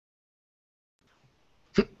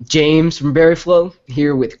James from Berryflow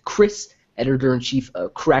here with Chris, editor-in-chief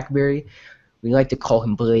of Crackberry. We like to call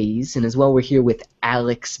him Blaze, and as well we're here with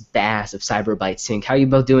Alex Bass of Cyberbyte Sync. How you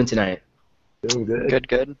both doing tonight? Doing good. Good,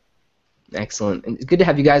 good. Excellent. And it's good to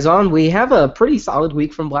have you guys on. We have a pretty solid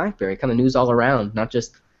week from BlackBerry, kind of news all around, not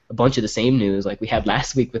just a bunch of the same news like we had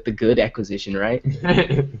last week with the Good acquisition, right?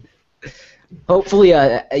 Hopefully,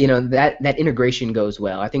 that integration goes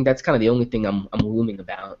well. I think that's kind of the only thing I'm looming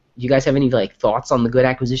about. You guys have any thoughts on the Good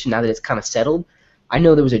acquisition now that it's kind of settled? I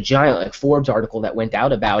know there was a giant Forbes article that went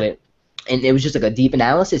out about it, and it was just a deep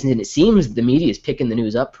analysis, and it seems the media is picking the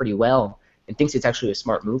news up pretty well and thinks it's actually a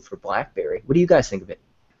smart move for BlackBerry. What do you guys think of it?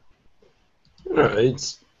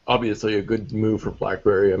 It's obviously a good move for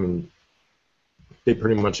BlackBerry. I mean, they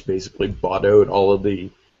pretty much basically bought out all of the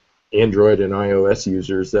Android and iOS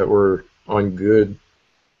users that were on Good.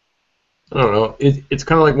 I don't know. It's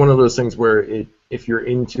kind of like one of those things where if you're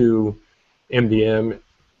into MDM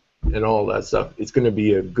and all that stuff, it's going to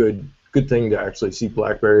be a good thing to actually see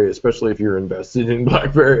BlackBerry, especially if you're invested in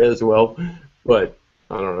BlackBerry as well. But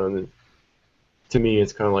I don't know. To me,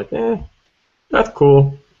 it's kind of like, that's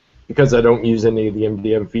cool, because I don't use any of the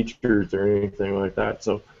MDM features or anything like that.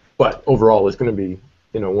 So, but overall, it's going to be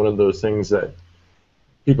one of those things that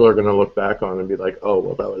people are going to look back on and be like, oh,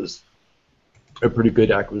 well, that was a pretty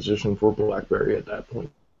good acquisition for BlackBerry at that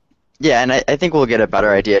point. Yeah, and I think we'll get a better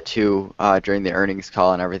idea too during the earnings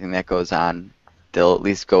call and everything that goes on. They'll at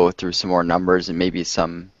least go through some more numbers and maybe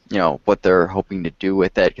some, what they're hoping to do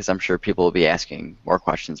with it, because I'm sure people will be asking more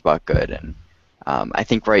questions about Good. And I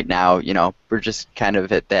think right now, we're just kind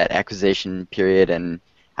of at that acquisition period, and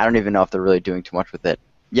I don't even know if they're really doing too much with it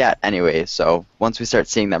yet anyway. So once we start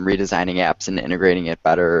seeing them redesigning apps and integrating it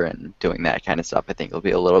better and doing that kind of stuff, I think it'll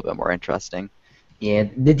be a little bit more interesting. Yeah,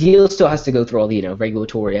 the deal still has to go through all the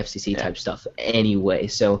regulatory FCC type stuff anyway.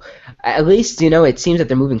 So at least it seems that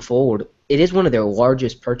they're moving forward. It is one of their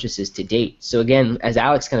largest purchases to date. So again, as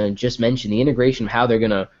Alex kind of just mentioned, the integration of how they're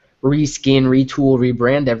gonna reskin, retool,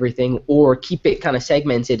 rebrand everything, or keep it kind of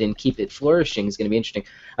segmented and keep it flourishing is gonna be interesting.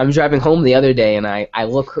 I was driving home the other day and I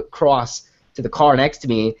look across to the car next to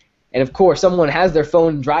me, and of course someone has their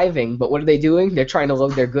phone driving, but what are they doing? They're trying to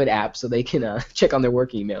load their Good app so they can check on their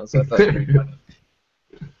work emails. So I thought it was pretty funny.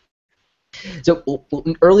 So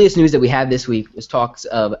earliest news that we had this week was talks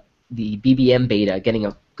of the BBM beta getting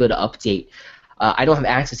a Good update. I don't have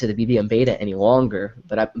access to the BBM beta any longer,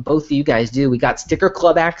 but both of you guys do. We got Sticker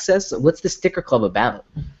Club access. What's the Sticker Club about?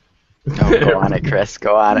 Oh, go on it, Chris.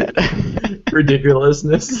 Go on it.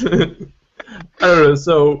 Ridiculousness. I don't know.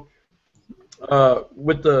 So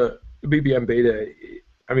with the BBM beta,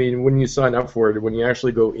 I mean, when you sign up for it, when you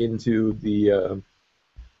actually go into the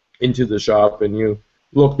shop and you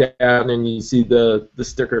look down and you see the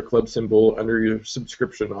Sticker Club symbol under your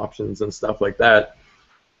subscription options and stuff like that,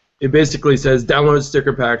 it basically says download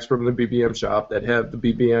sticker packs from the BBM shop that have the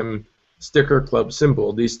BBM Sticker Club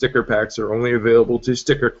symbol. These sticker packs are only available to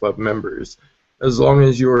Sticker Club members. As long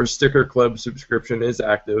as your Sticker Club subscription is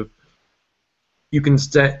active, you can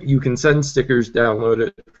send stickers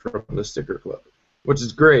downloaded from the Sticker Club, which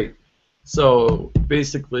is great. So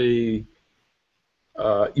basically,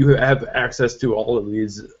 you have access to all of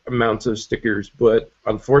these amounts of stickers, but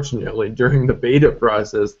unfortunately, during the beta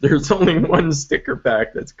process, there's only one sticker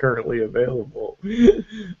pack that's currently available.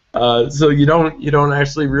 So you don't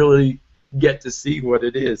actually really get to see what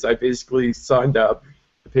it is. I basically signed up,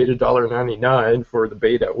 I paid $1.99 for the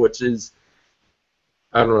beta, which is,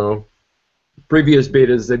 I don't know, previous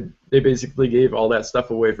betas, they basically gave all that stuff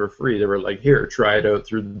away for free. They were like, here, try it out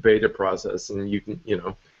through the beta process, and you can,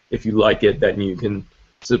 if you like it, then you can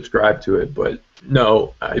subscribe to it. But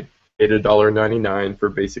no, I paid $1.99 for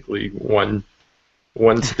basically one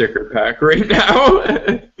sticker pack right now,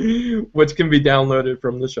 which can be downloaded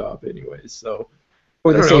from the shop anyways. So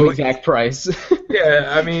for the same exact price.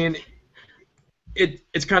 Yeah, I mean,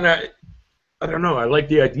 it's kind of, I don't know, I like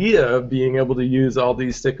the idea of being able to use all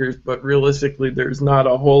these stickers, but realistically there's not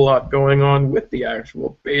a whole lot going on with the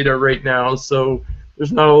actual beta right now, so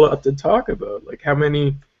there's not a lot to talk about. Like, how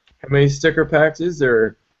many sticker packs is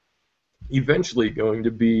there eventually going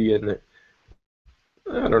to be? And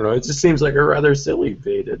I don't know, it just seems like a rather silly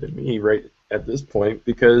beta to me right at this point,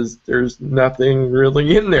 because there's nothing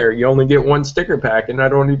really in there. You only get one sticker pack, and I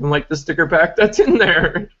don't even like the sticker pack that's in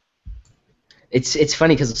there. It's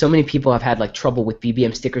funny because so many people have had trouble with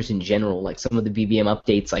BBM stickers in general, like some of the BBM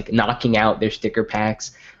updates knocking out their sticker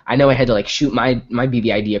packs. I know I had to shoot my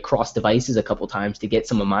BBID across devices a couple times to get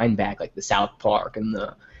some of mine back, like the South Park and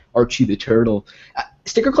the Archie the Turtle.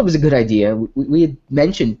 Sticker Club is a good idea. We had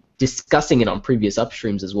mentioned discussing it on previous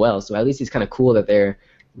upstreams as well, so at least it's kind of cool that they're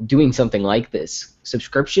doing something like this.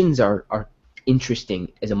 Subscriptions are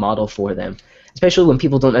interesting as a model for them, especially when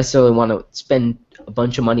people don't necessarily want to spend a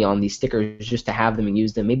bunch of money on these stickers just to have them and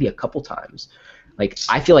use them maybe a couple times. Like,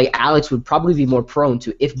 I feel like Alex would probably be more prone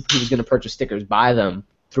to, if he was going to purchase stickers, buy them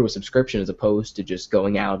through a subscription as opposed to just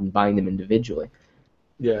going out and buying them individually.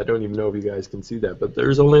 Yeah, I don't even know if you guys can see that, but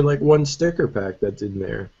there's only like one sticker pack that's in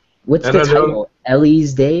there. What's And the I title?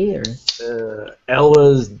 Ellie's Day? Or?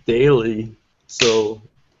 Ella's Daily. So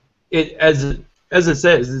it as it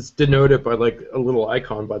says, it's denoted by like a little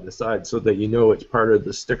icon by the side so that you know it's part of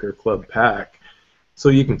the sticker club pack. So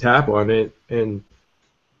you can tap on it, and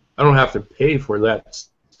I don't have to pay for that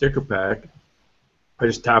sticker pack. I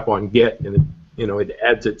just tap on get, and it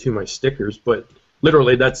adds it to my stickers. But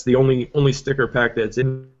literally, that's the only sticker pack that's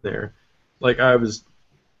in there. Like, I was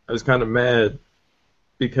kind of mad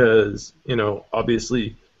because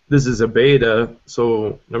obviously this is a beta.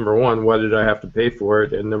 So number one, why did I have to pay for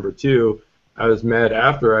it? And number two, I was mad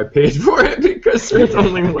after I paid for it because there's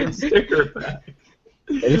only one sticker pack.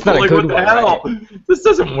 And it's not like, a good what the one, hell? right? This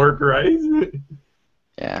doesn't work right.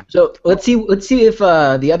 Yeah. So let's see if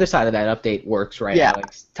the other side of that update works, right, Yeah.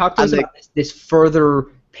 Alex? Talk to us about this further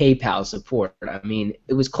PayPal support. I mean,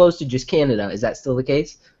 it was close to just Canada. Is that still the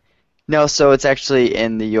case? No, so it's actually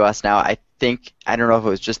in the U.S. now. I don't know if it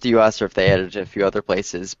was just the U.S. or if they added it to a few other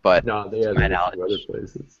places, but No, they had my it in knowledge. other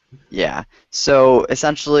places. Yeah. So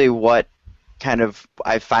essentially, what kind of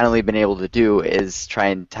I've finally been able to do is try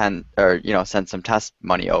and send some test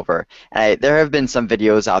money over. And there have been some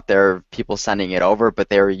videos out there of people sending it over, but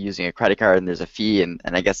they were using a credit card and there's a fee. And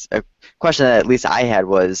I guess a question that at least I had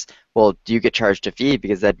was, well, do you get charged a fee?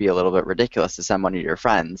 Because that'd be a little bit ridiculous to send money to your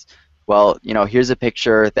friends. Well, here's a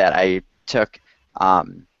picture that I took.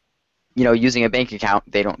 Using a bank account,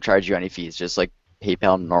 they don't charge you any fees, just like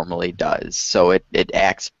PayPal normally does. So it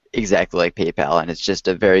acts exactly like PayPal, and it's just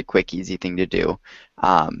a very quick, easy thing to do.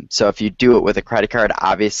 So if you do it with a credit card,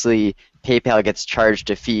 obviously PayPal gets charged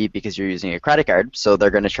a fee because you're using a credit card, so they're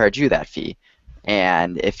going to charge you that fee.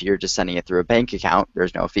 And if you're just sending it through a bank account,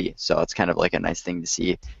 there's no fee. So it's kind of like a nice thing to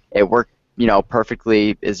see. It worked,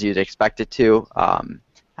 perfectly as you'd expect it to. I'm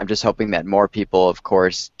just hoping that more people, of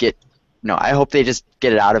course, I hope they just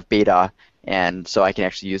get it out of beta, and so I can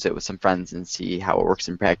actually use it with some friends and see how it works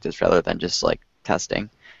in practice rather than just like testing.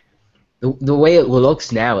 The way it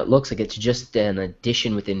looks now, it looks like it's just an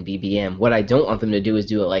addition within BBM. What I don't want them to do is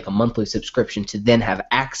do it like a monthly subscription to then have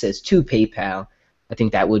access to PayPal. I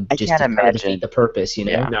think that would just defeat the purpose,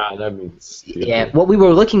 Yeah. Nah, that means Yeah. What we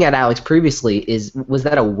were looking at, Alex, previously was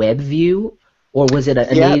that a web view, or was it a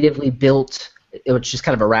natively built? It was just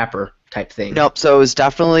kind of a wrapper type thing. Nope, so it was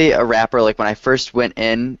definitely a wrapper. Like when I first went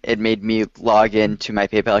in, it made me log in to my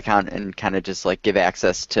PayPal account and kind of just like give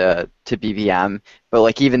access to BBM. But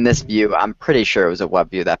like even this view, I'm pretty sure it was a web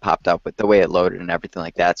view that popped up with the way it loaded and everything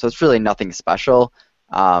like that. So it's really nothing special.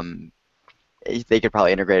 They could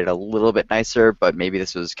probably integrate it a little bit nicer, but maybe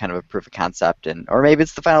this was kind of a proof of concept, or maybe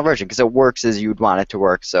it's the final version because it works as you'd want it to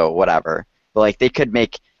work. So whatever. But like they could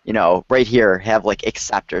make right here have like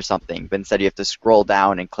accept or something, but instead you have to scroll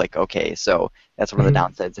down and click OK. So that's one of the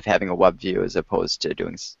downsides of having a web view as opposed to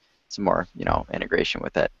doing some more, integration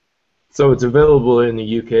with it. So it's available in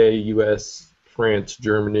the UK, US, France,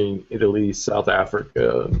 Germany, Italy, South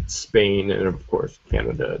Africa, Spain, and of course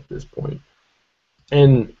Canada at this point.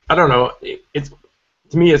 And I don't know,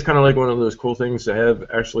 to me it's kind of like one of those cool things to have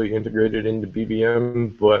actually integrated into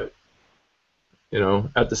BBM, but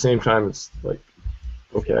at the same time it's like,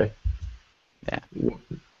 okay. Yeah.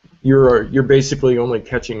 You're basically only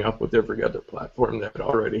catching up with every other platform that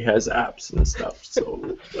already has apps and stuff.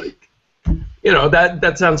 So like,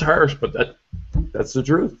 that sounds harsh, but that's the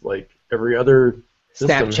truth. Like every other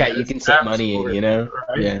system Snapchat, you can send money in,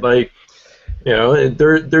 right? Yeah. Like,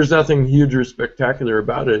 there's nothing huge or spectacular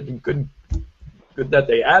about it. Good that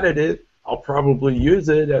they added it. I'll probably use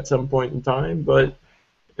it at some point in time, but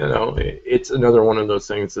it's another one of those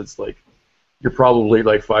things that's like, you're probably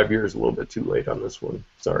like 5 years a little bit too late on this one.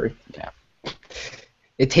 Sorry. Yeah.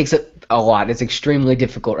 It takes a lot. It's extremely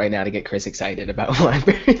difficult right now to get Chris excited about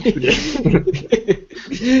BlackBerry.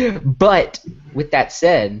 But with that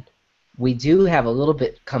said, we do have a little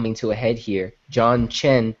bit coming to a head here. John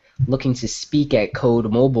Chen looking to speak at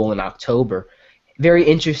Code Mobile in October. Very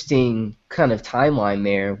interesting kind of timeline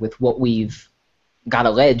there with what we've got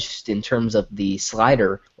alleged in terms of the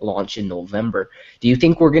slider launch in November. Do you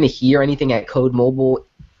think we're going to hear anything at Code Mobile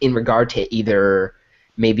in regard to either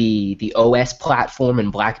maybe the OS platform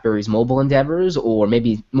and BlackBerry's mobile endeavors, or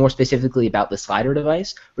maybe more specifically about the slider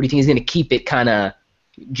device? Or do you think he's going to keep it kind of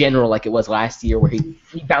general like it was last year where he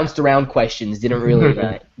bounced around questions, didn't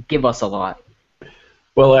really give us a lot?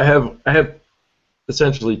 Well, I have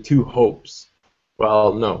essentially two hopes.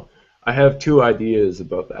 Well, no, I have two ideas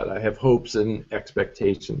about that. I have hopes and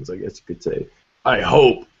expectations, I guess you could say. I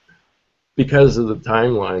hope, because of the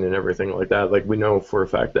timeline and everything like that. Like, we know for a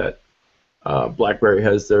fact that BlackBerry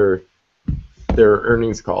has their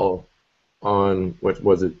earnings call on, what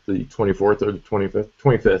was it, the 24th or the 25th?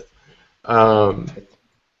 25th.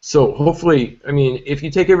 So hopefully, I mean, if you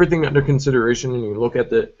take everything under consideration and you look at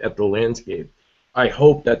the landscape, I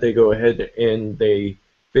hope that they go ahead and they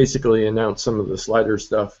basically announce some of the slider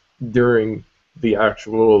stuff during the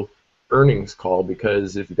actual earnings call,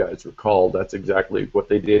 because if you guys recall, that's exactly what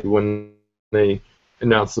they did when they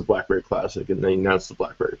announced the BlackBerry Classic and they announced the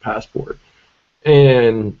BlackBerry Passport.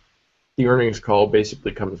 And the earnings call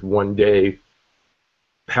basically comes one day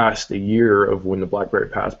past a year of when the BlackBerry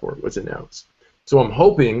Passport was announced. So I'm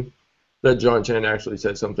hoping that John Chen actually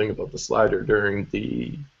said something about the slider during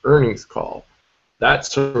the earnings call. That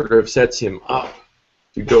sort of sets him up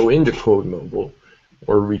to go into Code Mobile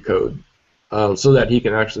or Recode, so that he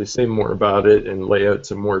can actually say more about it and lay out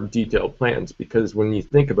some more detailed plans. Because when you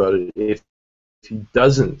think about it, if he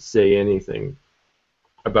doesn't say anything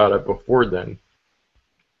about it before then,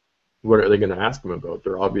 what are they going to ask him about?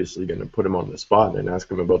 They're obviously going to put him on the spot and ask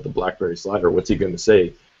him about the BlackBerry slider. What's he going to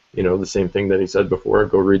say? You know, the same thing that he said before,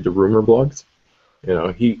 go read the rumor blogs. You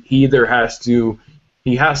know, he either has to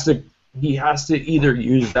either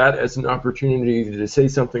use that as an opportunity to say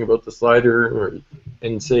something about the slider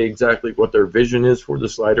and say exactly what their vision is for the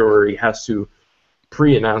slider, or he has to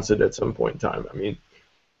pre-announce it at some point in time. I mean,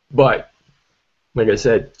 but like I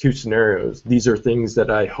said, two scenarios. These are things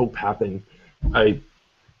that I hope happen. I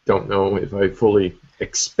don't know if I fully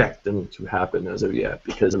expect them to happen as of yet,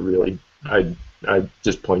 because I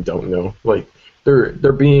just plain don't know. Like,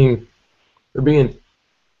 they're being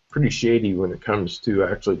pretty shady when it comes to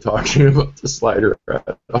actually talking about the slider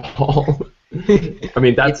at all. I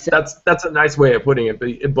mean, that's a nice way of putting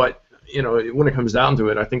it, but you know, when it comes down to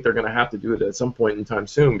it, I think they're going to have to do it at some point in time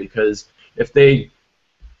soon, because if they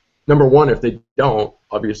don't,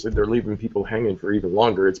 obviously they're leaving people hanging for even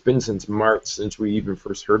longer. It's been since March since we even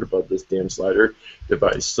first heard about this damn slider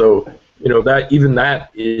device. So, you know, that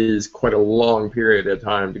is quite a long period of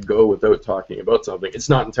time to go without talking about something. It's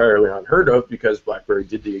not entirely unheard of, because BlackBerry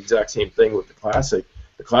did the exact same thing with the Classic.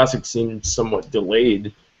 The Classic seemed somewhat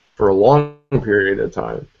delayed for a long period of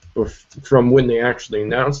time. From when they actually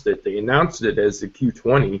announced it, they announced it as the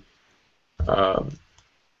Q20,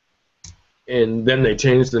 and then they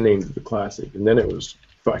changed the name to the Classic, and then it was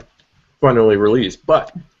finally released.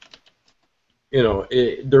 But, you know,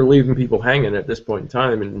 they're leaving people hanging at this point in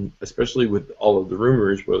time, and especially with all of the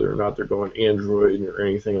rumors, whether or not they're going Android or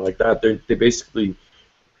anything like that, they basically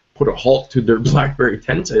put a halt to their BlackBerry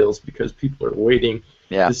 10 sales, because people are waiting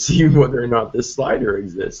to see whether or not this slider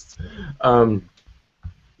exists.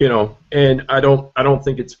 You know, and I don't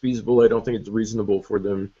think it's feasible. I don't think it's reasonable for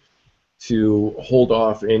them to hold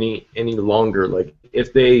off any longer. Like,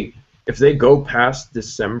 if they go past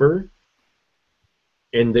December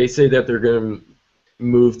and they say that they're going to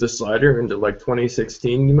move the slider into like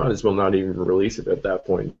 2016, you might as well not even release it at that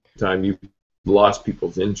point in time. You've lost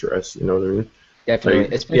people's interest. You know what I mean? Definitely,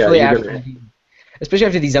 like, especially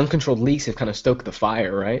after these uncontrolled leaks have kind of stoked the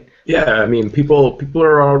fire, right? Yeah, I mean, people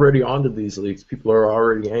are already onto these leaks. People are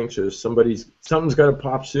already anxious. Something's got to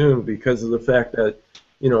pop soon, because of the fact that,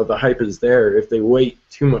 you know, the hype is there. If they wait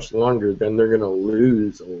too much longer, then they're going to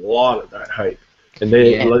lose a lot of that hype. And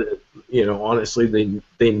you know, honestly,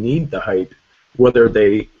 they need the hype, whether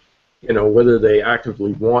they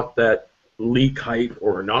actively want that leak hype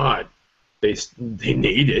or not. They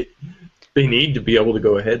need it. They need to be able to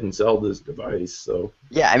go ahead and sell this device. So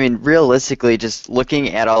yeah, I mean, realistically, just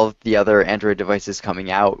looking at all of the other Android devices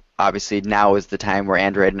coming out, obviously now is the time where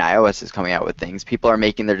Android and iOS is coming out with things. People are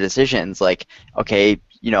making their decisions, like, okay,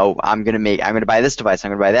 you know, I'm gonna buy this device,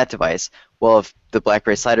 I'm gonna buy that device. Well, if the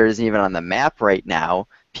BlackBerry slider isn't even on the map right now,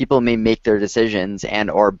 people may make their decisions and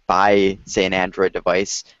or buy, say, an Android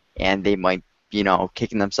device, and they might, you know,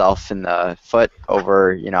 kicking themselves in the foot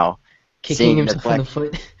over, you know, Kicking himself in the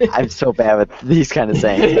foot. I'm so bad with these kind of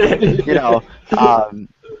sayings. You know,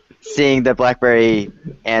 seeing the BlackBerry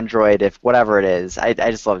Android, if whatever it is, I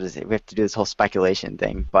just love to say we have to do this whole speculation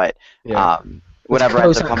thing, but whatever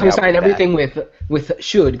ends up coming out with everything with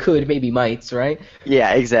should, could, maybe, mights, right?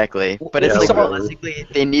 Yeah, exactly. But it's like, realistically,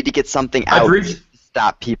 they need to get something out to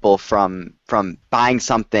stop people from buying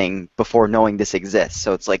something before knowing this exists.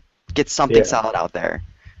 So it's like, get something solid out there.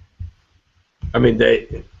 I mean,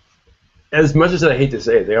 as much as I hate to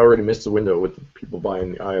say it, they already missed the window with people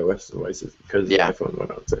buying the iOS devices, because the iPhone went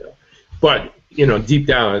on sale. But deep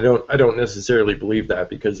down, I don't necessarily believe that,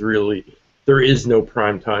 because really there is no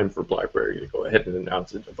prime time for BlackBerry to go ahead and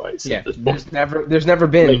announce a device at this point. There's never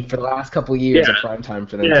been for the last couple of years a prime time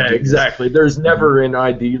for them to do exactly. this. There's never an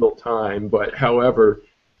ideal time, but however,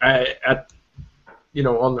 on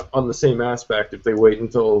the same aspect, if they wait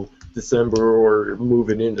until December or move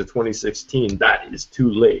it into 2016, that is too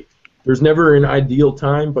late. There's never an ideal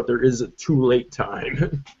time, but there is a too late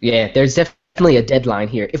time. Yeah, there's definitely a deadline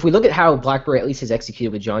here. If we look at how BlackBerry at least has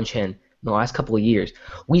executed with John Chen in the last couple of years,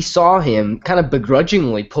 we saw him kind of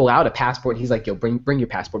begrudgingly pull out a passport. He's like, yo, bring your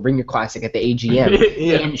passport, bring your classic at the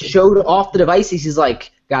AGM, and showed off the devices. He's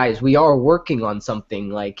like, guys, we are working on something.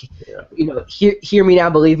 Like, hear me now,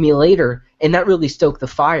 believe me later. And that really stoked the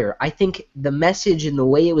fire. I think the message and the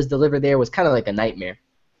way it was delivered there was kind of like a nightmare,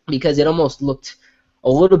 because it almost looked a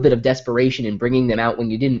little bit of desperation in bringing them out when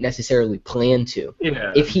you didn't necessarily plan to.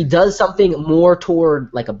 Yeah. If he does something more toward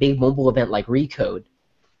like a big mobile event like Recode,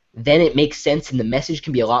 then it makes sense and the message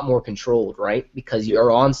can be a lot more controlled, right? Because you're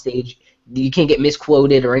on stage, you can't get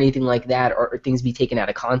misquoted or anything like that, or things be taken out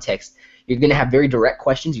of context. You're going to have very direct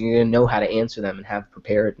questions, and you're going to know how to answer them and have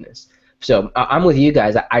preparedness. So I'm with you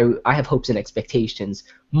guys. I have hopes and expectations,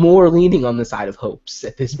 more leaning on the side of hopes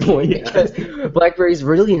at this point, because BlackBerry's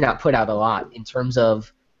really not put out a lot in terms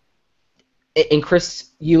of, and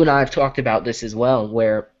Chris, you and I have talked about this as well,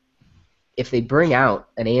 where if they bring out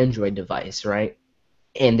an Android device, right,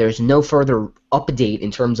 and there's no further update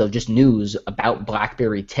in terms of just news about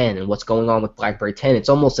BlackBerry 10 and what's going on with BlackBerry 10, it's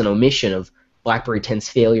almost an omission of BlackBerry 10's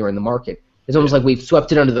failure in the market. It's almost like we've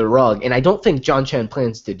swept it under the rug, and I don't think John Chen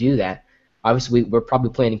plans to do that. Obviously, we're probably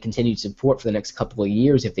planning continued support for the next couple of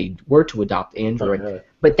years if they were to adopt Android. Okay.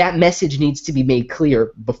 But that message needs to be made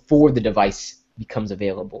clear before the device becomes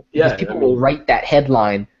available. Because people will write that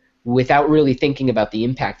headline without really thinking about the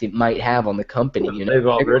impact it might have on the company. They've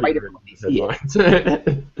already written headlines.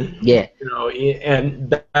 Yeah. And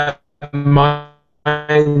that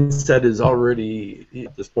mindset is already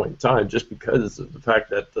at this point in time, just because of the fact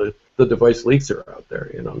that the device leaks are out there.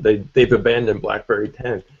 They've abandoned BlackBerry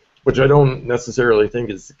 10. Which I don't necessarily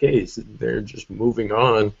think is the case. They're just moving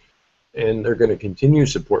on, and they're going to continue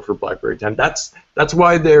support for BlackBerry 10. That's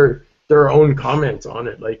why their own comments on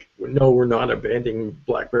it, like, no, we're not abandoning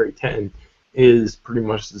BlackBerry 10, is pretty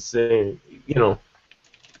much the same.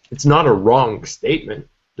 It's not a wrong statement.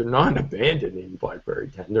 They're not abandoning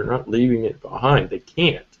BlackBerry 10. They're not leaving it behind. They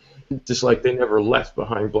can't. Just like they never left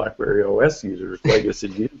behind BlackBerry OS users, legacy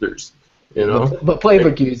users. But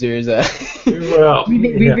playbook users, well,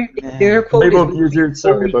 their quote playbook users,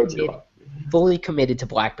 sorry about you. Fully committed to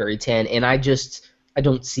BlackBerry 10, and I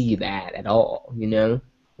don't see that at all.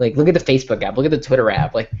 Like, look at the Facebook app, look at the Twitter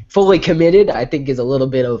app. Like, fully committed, I think, is a little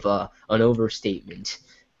bit of an overstatement.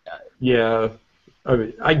 Yeah, I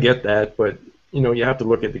mean, I get that, but you have to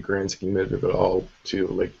look at the grand scheme of it all too.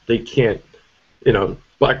 Like, they can't,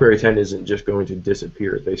 BlackBerry 10 isn't just going to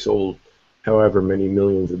disappear. They sold however many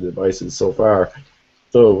millions of devices so far,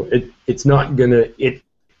 so it's not gonna get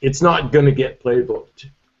playbooked.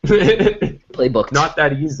 Playbooked. Not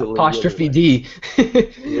that easily. Apostrophe D.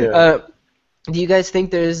 Yeah. Do you guys think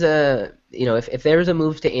there's if there's a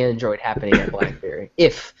move to Android happening at BlackBerry,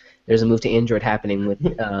 if there's a move to Android happening with,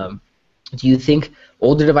 do you think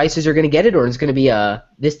older devices are going to get it, or is it going to be a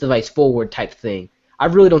this device forward type thing? I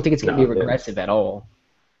really don't think it's going to be regressive at all.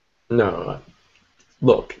 No.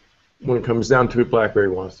 Look, when it comes down to it, BlackBerry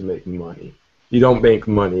wants to make money. You don't make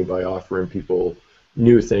money by offering people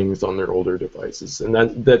new things on their older devices, and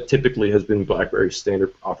that typically has been BlackBerry's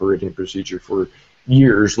standard operating procedure for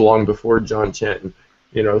years, long before John Chen.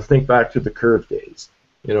 Think back to the Curve days.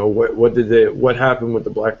 What happened with the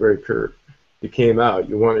BlackBerry Curve? It came out.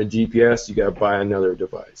 You want a GPS, you got to buy another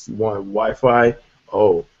device. You want Wi-Fi?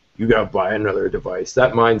 Oh, you got to buy another device.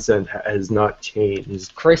 That mindset has not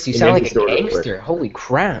changed. Chris, you sound like a gangster. Holy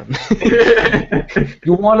crap.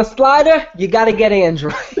 You want a slider? You got to get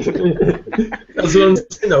Android. That's what I'm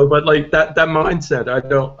saying, but like that mindset,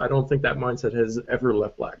 I don't think that mindset has ever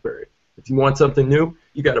left BlackBerry. If you want something new,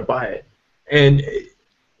 you got to buy it. And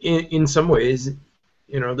in some ways,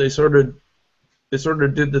 they sort of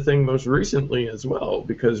did the thing most recently as well,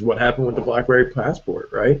 because what happened with the BlackBerry Passport,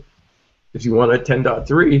 right? If you want a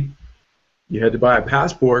 10.3, you had to buy a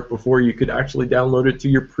Passport before you could actually download it to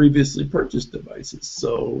your previously purchased devices.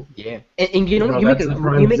 So yeah, and you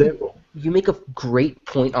make a great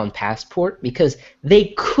point on Passport, because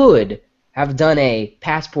they could have done a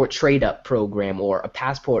Passport trade-up program or a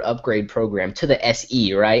Passport upgrade program to the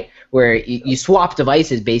SE, right? Where you swap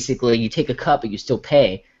devices, basically, you take a cut, but you still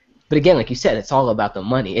pay. But again, like you said, it's all about the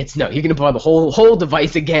money. It's no, you're gonna buy the whole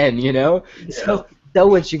device again, Yeah. So sell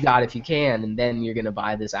what you got if you can, and then you're gonna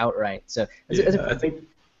buy this outright. So it's a I think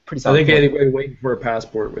pretty I solid think point. anybody waiting for a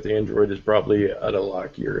passport with Android is probably out of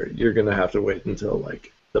luck. You're gonna have to wait until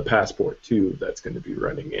like the Passport 2 that's going to be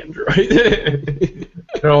running Android.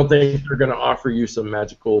 I don't think they're going to offer you some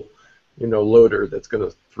magical, loader that's going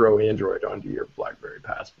to throw Android onto your BlackBerry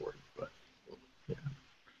Passport. But yeah.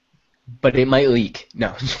 But it might leak.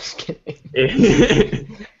 No, just kidding.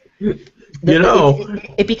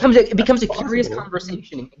 It becomes a curious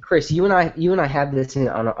conversation. Chris, you and I had this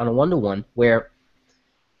on a one-to-one where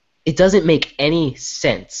it doesn't make any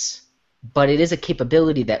sense, but it is a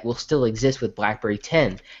capability that will still exist with BlackBerry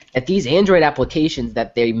 10. That these Android applications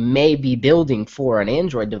that they may be building for an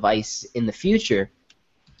Android device in the future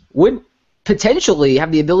would potentially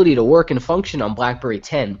have the ability to work and function on BlackBerry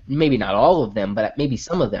 10. Maybe not all of them, but maybe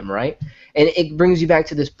some of them, right? And it brings you back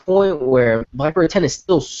to this point where BlackBerry 10 is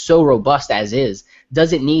still so robust as is.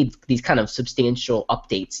 Doesn't need these kind of substantial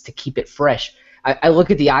updates to keep it fresh. I look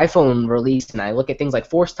at the iPhone release and I look at things like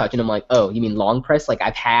Force Touch and I'm like, oh, you mean long press like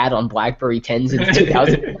I've had on BlackBerry 10 since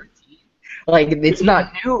 2014? Like it's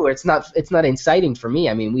not new or it's not exciting for me.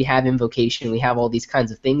 I mean, we have Invocation, we have all these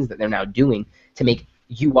kinds of things that they're now doing to make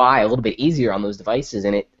UI a little bit easier on those devices,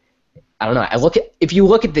 and I don't know. If you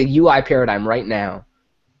look at the UI paradigm right now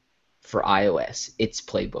for iOS, it's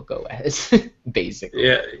Playbook OS basically,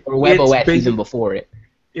 Yeah, or WebOS even before it.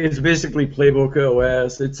 It's basically Playbook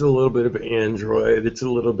OS. It's a little bit of Android. It's a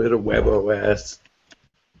little bit of WebOS.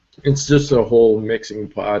 It's just a whole mixing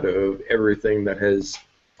pot of everything that has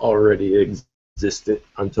already existed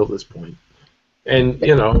until this point. And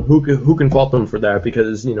who can fault them for that?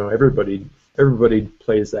 Because everybody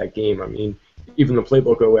plays that game. I mean, even the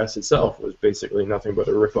Playbook OS itself was basically nothing but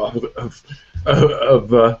a ripoff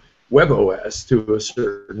of WebOS to a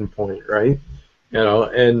certain point, right?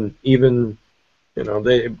 And even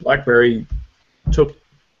BlackBerry took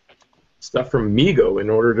stuff from MeeGo in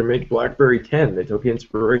order to make BlackBerry 10. They took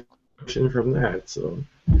inspiration from that. So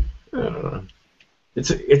I don't know.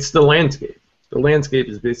 It's the landscape. The landscape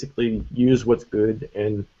is basically use what's good,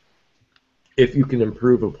 and if you can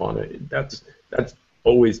improve upon it, that's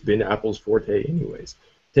always been Apple's forte, anyways.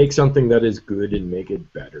 Take something that is good and make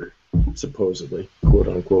it better, supposedly, quote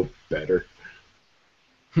unquote, better.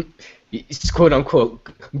 It's quote unquote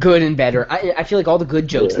good and better. I feel like all the good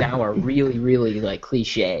jokes now are really, really like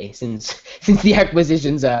cliche since the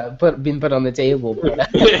acquisitions been put on the table. But,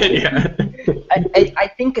 Yeah. I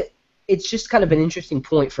think it's just kind of an interesting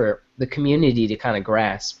point for the community to kind of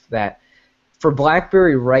grasp that for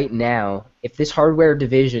BlackBerry right now, if this hardware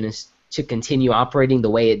division is to continue operating the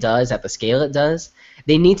way it does at the scale it does,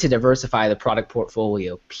 they need to diversify the product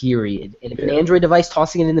portfolio, period. And if an Android device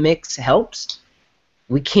tossing it in the mix helps,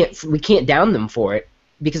 we can't down them for it,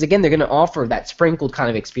 because again, they're going to offer that sprinkled kind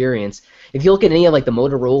of experience. If you look at any of like the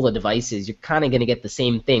Motorola devices, you're kind of going to get the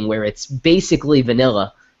same thing where it's basically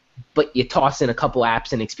vanilla, but you toss in a couple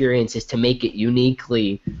apps and experiences to make it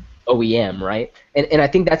uniquely OEM, right? And I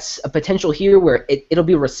think that's a potential here where it'll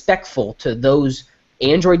be respectful to those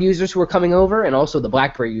Android users who are coming over and also the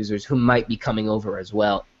BlackBerry users who might be coming over as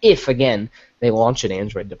well, if, again, they launch an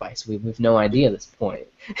Android device. We've no idea at this point,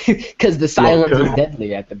 because the silence is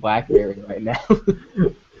deadly at the BlackBerry right now.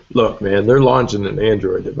 Look, man, they're launching an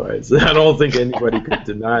Android device. I don't think anybody could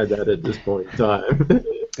deny that at this point in time.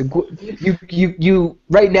 You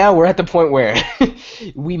right now we're at the point where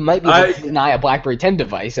we might be able to deny a BlackBerry 10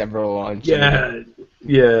 device ever launch.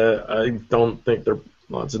 Yeah, I don't think they're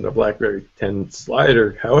launching a BlackBerry 10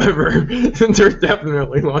 slider. However, they're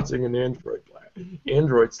definitely launching an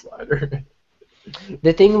Android slider.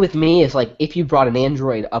 The thing with me is, like, if you brought an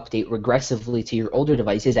Android update regressively to your older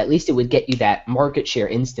devices, at least it would get you that market share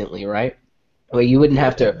instantly, right? Where you wouldn't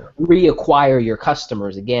have to reacquire your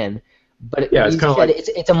customers again. But it's kind of like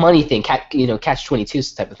it's a money thing,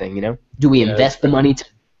 catch-22 type of thing. Do we invest the money to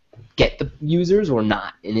get the users or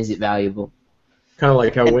not, and is it valuable? Kind of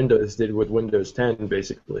like how Windows did with Windows 10,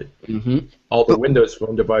 basically. Mm-hmm. All the Windows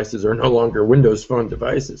Phone devices are no longer Windows Phone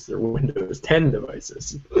devices; they're Windows 10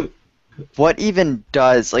 devices. What even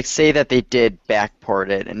does, like, say that they did backport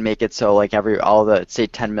it and make it so like all the, say,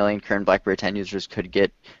 10 million current BlackBerry 10 users could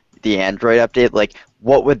get the Android update? Like,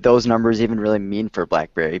 what would those numbers even really mean for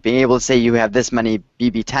BlackBerry? Being able to say you have this many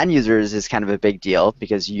BB10 users is kind of a big deal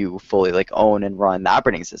because you fully like own and run the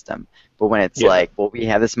operating system. But when it's like, well, we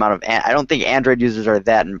have this amount of, I don't think Android users are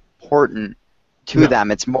that important to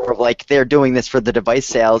them. It's more of like they're doing this for the device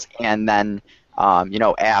sales and then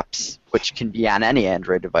apps, which can be on any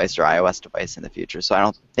Android device or iOS device in the future. So I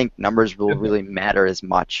don't think numbers will really matter as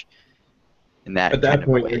much in that. At that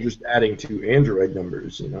point, you're just adding to Android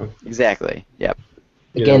numbers, Exactly. Yep.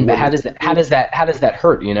 Again, but how does that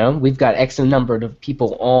hurt? You know, we've got X number of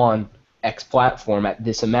people on X platform at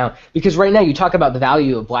this amount, because right now you talk about the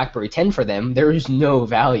value of BlackBerry 10 for them. There is no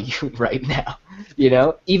value right now. You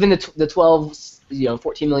know, even the 12,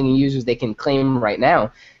 14 million users they can claim right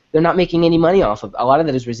now, they're not making any money off of. A lot of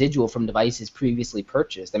that is residual from devices previously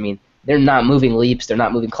purchased. I mean, they're not moving Leaps, they're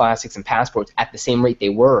not moving Classics and Passports at the same rate they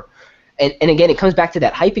were. And again, it comes back to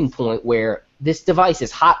that hyping point where this device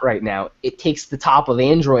is hot right now. It takes the top of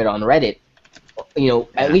Android on Reddit,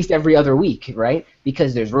 at least every other week, right?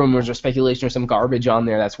 Because there's rumors or speculation or some garbage on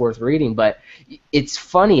there that's worth reading. But it's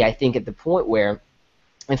funny, I think, at the point where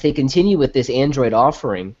if they continue with this Android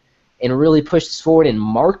offering and really push this forward and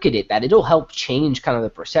market it, that it'll help change kind of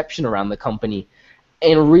the perception around the company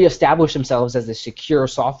and reestablish themselves as a secure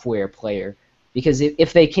software player. Because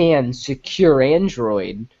if they can secure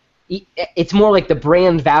Android, it's more like the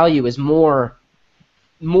brand value is more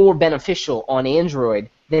beneficial on Android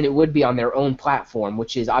than it would be on their own platform,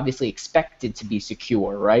 which is obviously expected to be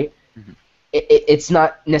secure, right? Mm-hmm. It's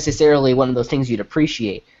not necessarily one of those things you'd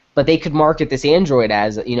appreciate, but they could market this Android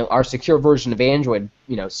as, our secure version of Android,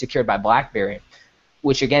 secured by BlackBerry,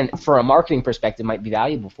 which again, for a marketing perspective, might be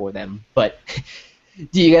valuable for them. But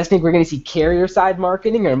do you guys think we're going to see carrier side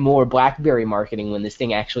marketing or more BlackBerry marketing when this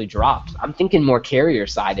thing actually drops? I'm thinking more carrier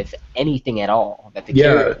side, if anything at all, that the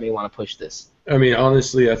carriers may want to push this. I mean,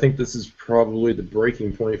 honestly, I think this is probably the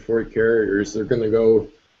breaking point for carriers. They're going to go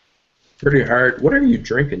pretty hard. What are you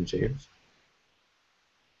drinking, James?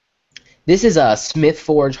 This is a Smith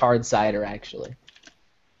Forge hard cider, actually.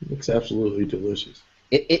 It looks absolutely delicious.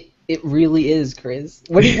 It really is, Chris.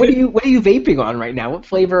 What are you vaping on right now? What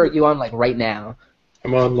flavor are you on right now?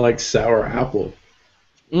 I'm on sour apple.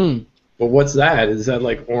 Mm. But what's that? Is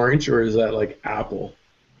that orange or is that apple?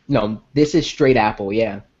 No, this is straight apple.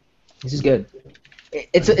 Yeah, this is good.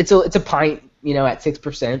 It's a pint, at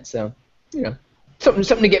 6%. So,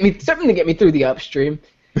 something to get me through the upstream.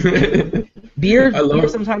 Beer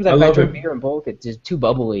sometimes I drink beer in bulk. It's just too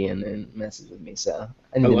bubbly and messes with me. So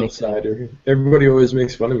I love cider. Everybody always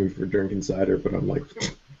makes fun of me for drinking cider, but I'm like,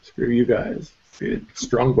 screw you guys.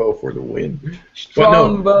 Strongbow for the win.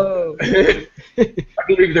 Strongbow. I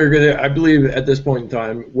believe at this point in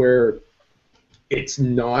time where it's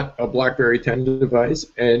not a BlackBerry 10 device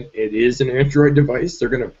and it is an Android device, they're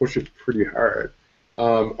going to push it pretty hard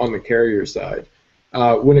on the carrier side.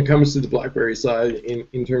 When it comes to the BlackBerry side,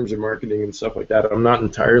 in terms of marketing and stuff like that, I'm not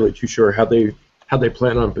entirely too sure how they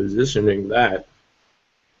plan on positioning that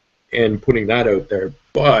and putting that out there.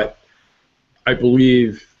 But I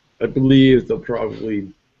believe they'll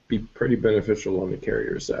probably be pretty beneficial on the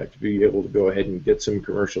carrier side to be able to go ahead and get some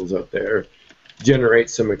commercials out there,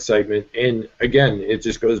 generate some excitement, and again, it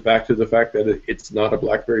just goes back to the fact that it's not a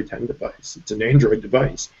BlackBerry 10 device; it's an Android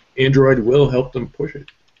device. Android will help them push it.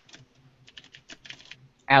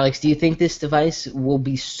 Alex, do you think this device will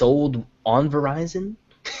be sold on Verizon?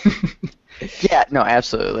 Yeah, no,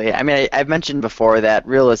 absolutely. I mean, I've mentioned before that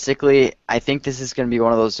realistically, I think this is going to be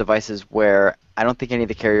one of those devices where I don't think any of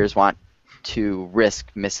the carriers want to risk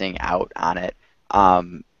missing out on it.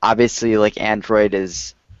 Obviously, Android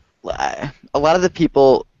is a lot of the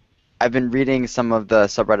people. I've been reading some of the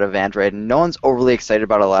subreddit of Android, and no one's overly excited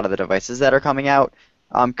about a lot of the devices that are coming out.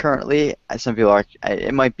 Currently, some people are.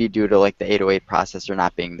 It might be due to the 808 processor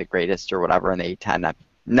not being the greatest or whatever, and the 810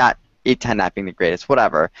 not 810 not being the greatest,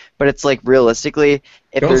 whatever. But it's realistically,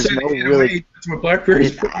 if don't there's say no the really, that's what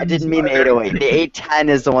BlackBerry's I didn't mean the 808. The 810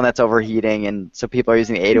 is the one that's overheating, and so people are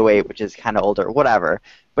using the 808, which is kind of older, whatever.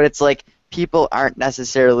 But it's people aren't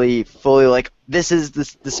necessarily fully this is the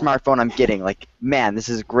smartphone I'm getting. Man, this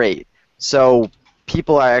is great. So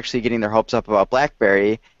people are actually getting their hopes up about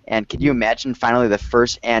BlackBerry. And can you imagine finally the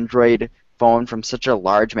first Android phone from such a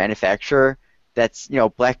large manufacturer? That's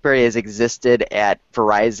BlackBerry has existed at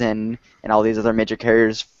Verizon and all these other major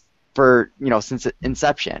carriers for since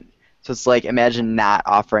inception. So it's imagine not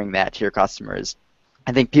offering that to your customers.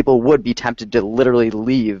 I think people would be tempted to literally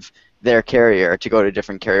leave their carrier to go to a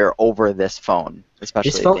different carrier over this phone,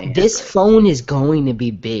 especially this phone is going to be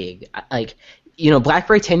big.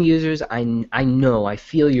 BlackBerry 10 users, I know, I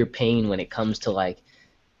feel your pain when it comes to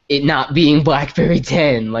it not being BlackBerry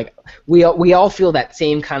 10. We all feel that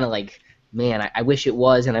same kind of man, I wish it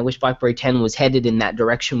was, and I wish BlackBerry 10 was headed in that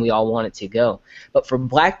direction we all want it to go. But for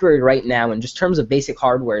BlackBerry right now, in just terms of basic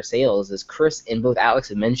hardware sales, as Chris and both Alex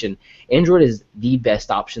have mentioned, Android is the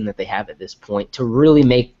best option that they have at this point to really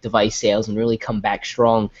make device sales and really come back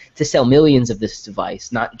strong to sell millions of this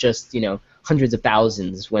device, not just hundreds of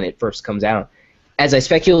thousands when it first comes out. As I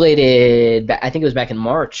speculated, I think it was back in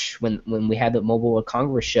March when we had the Mobile World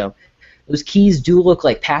Congress show, those keys do look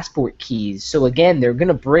like passport keys. So again, they're going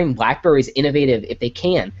to bring BlackBerry's innovative, if they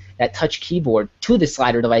can, that touch keyboard to the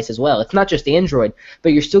slider device as well. It's not just Android,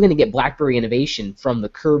 but you're still going to get BlackBerry innovation from the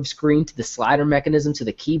curved screen to the slider mechanism to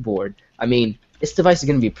the keyboard. I mean, this device is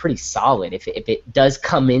going to be pretty solid if it does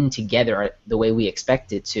come in together the way we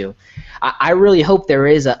expect it to. I really hope there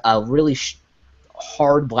is a really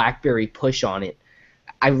hard BlackBerry push on it.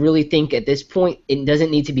 I really think at this point it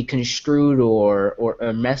doesn't need to be construed or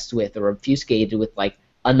messed with or obfuscated with like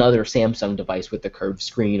another Samsung device with the curved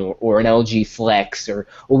screen or an LG Flex or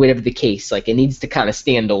whatever the case. Like, it needs to kind of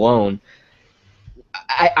stand alone.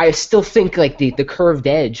 I still think like the curved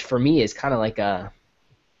edge for me is kind of like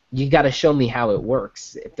you got to show me how it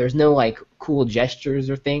works. If there's no like cool gestures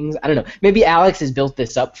or things, I don't know. Maybe Alex has built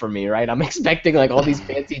this up for me, right? I'm expecting like all these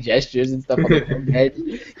fancy gestures and stuff on the curved edge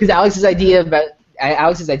because Alex's ideas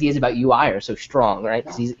about UI are so strong, right?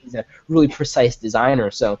 'Cause he's a really precise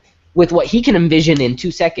designer. So with what he can envision in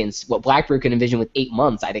 2 seconds, what BlackBerry can envision with 8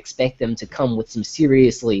 months, I'd expect them to come with some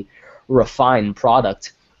seriously refined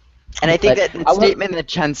product. And I think that the statement that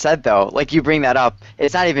Chen said, though, like you bring that up,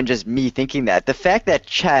 it's not even just me thinking that. The fact that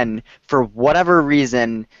Chen, for whatever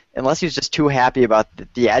reason, unless he was just too happy about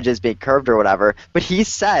the edges being curved or whatever, but he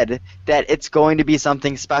said that it's going to be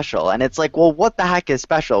something special. And it's like, well, what the heck is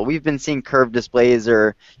special? We've been seeing curved displays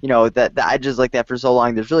or, you know, the edges like that for so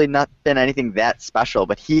long. There's really not been anything that special.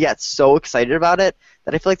 But he got so excited about it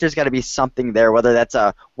that I feel like there's got to be something there, whether that's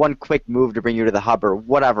one quick move to bring you to the hub or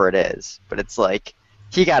whatever it is. But it's like,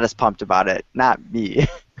 he got us pumped about it, not me.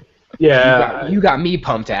 Yeah. You got me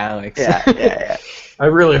pumped, Alex. Yeah. I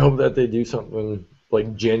really hope that they do something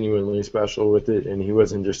like genuinely special with it, and he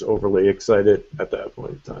wasn't just overly excited at that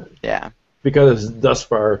point in time. Yeah. Because thus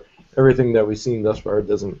far, everything that we've seen thus far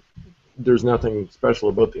there's nothing special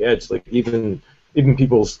about the Edge. Like even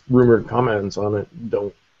people's rumored comments on it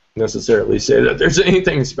don't necessarily say that there's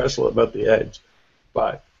anything special about the Edge.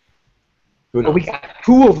 But who knows? Well, we got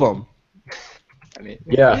 2 of them. I mean,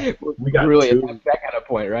 yeah, we got really 2. that kind of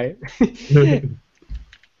point, right?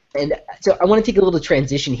 And so I want to take a little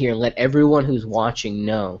transition here and let everyone who's watching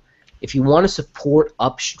know, if you want to support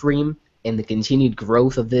Upstream and the continued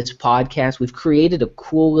growth of this podcast, we've created a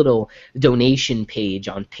cool little donation page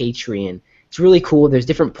on Patreon. It's really cool. There's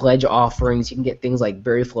different pledge offerings. You can get things like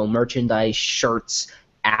Berryflow merchandise, shirts,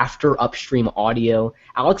 after Upstream audio.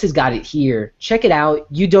 Alex has got it here. Check it out.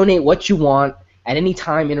 You donate what you want at any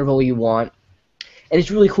time interval you want. And it's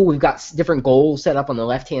really cool. We've got different goals set up on the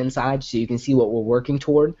left-hand side so you can see what we're working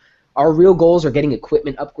toward. Our real goals are getting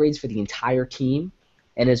equipment upgrades for the entire team,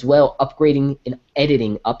 and as well upgrading and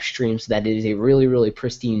editing Upstream so that it is a really, really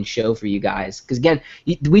pristine show for you guys. Because, again,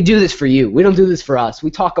 we do this for you. We don't do this for us. We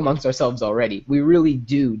talk amongst ourselves already. We really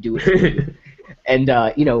do it for you. And,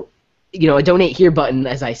 a donate here button,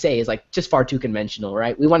 as I say, is like just far too conventional,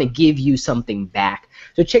 right? We want to give you something back.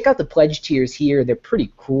 So check out the pledge tiers here. They're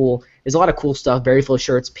pretty cool. There's a lot of cool stuff, Berryflow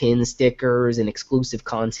shirts, pins, stickers, and exclusive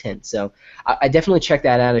content. So I definitely check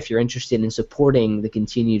that out if you're interested in supporting the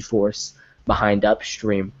continued force behind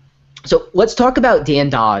Upstream. So let's talk about Dan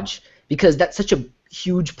Dodge, because that's such a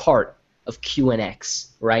huge part of QNX,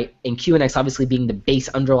 right? And QNX obviously being the base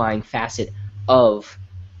underlying facet of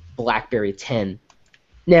BlackBerry 10.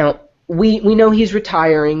 Now, we know he's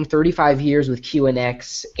retiring, 35 years with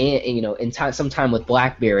QNX, and some time with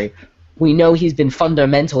BlackBerry. We know he's been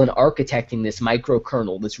fundamental in architecting this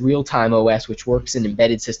microkernel, this real-time OS, which works in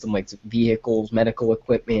embedded systems like vehicles, medical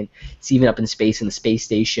equipment. It's even up in space in the space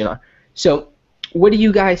station. So what do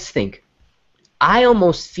you guys think? I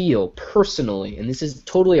almost feel personally, and this is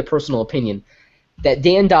totally a personal opinion, that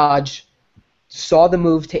Dan Dodge saw the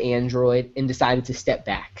move to Android and decided to step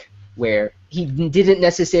back, where he didn't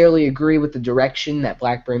necessarily agree with the direction that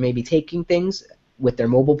BlackBerry may be taking things with their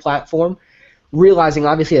mobile platform, realizing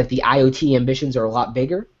obviously that the IoT ambitions are a lot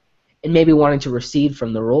bigger, and maybe wanting to recede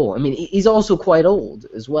from the role. I mean, he's also quite old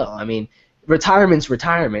as well. I mean, retirement's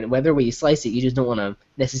retirement. Whether way you slice it, you just don't want to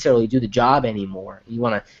necessarily do the job anymore. You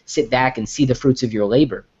want to sit back and see the fruits of your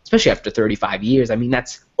labor, especially after 35 years. I mean,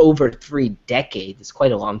 that's over 3 decades. It's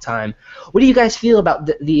quite a long time. What do you guys feel about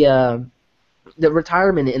the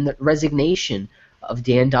retirement and the resignation of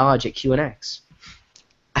Dan Dodge at QNX?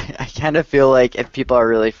 I kind of feel like if people are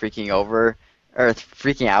really freaking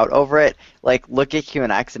out over it, like look at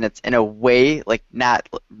QNX and it's in a way like not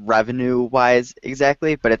revenue-wise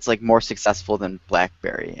exactly, but it's like more successful than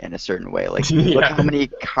BlackBerry in a certain way. Like look how many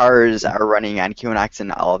cars are running on QNX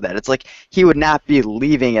and all of that. It's like he would not be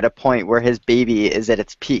leaving at a point where his baby is at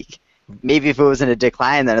its peak. Maybe if it was in a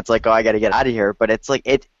decline, then it's like, oh, I got to get out of here. But it's like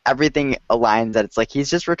everything aligns that it's like he's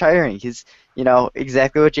just retiring. He's,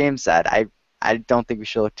 exactly what James said. I don't think we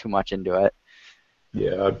should look too much into it.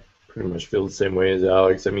 Yeah, I pretty much feel the same way as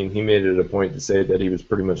Alex. I mean, he made it a point to say that he was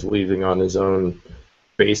pretty much leaving on his own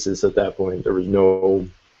basis at that point. There was no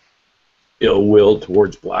ill will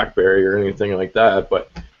towards BlackBerry or anything like that. But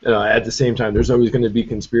at the same time, there's always going to be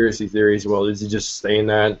conspiracy theories. Well, is he just saying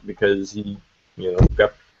that because he,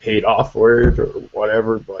 got paid off for it or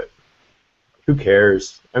whatever? But who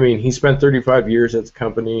cares? I mean, he spent 35 years at the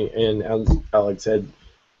company, and as Alex said,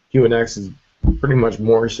 QNX is pretty much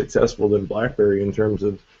more successful than BlackBerry in terms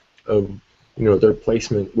of their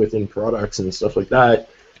placement within products and stuff like that.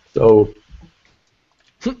 So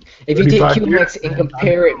if you take QNX and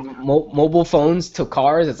compare it mobile phones to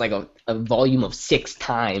cars, it's like a volume of 6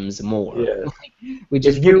 times more. Yeah. Which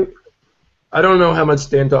is I don't know how much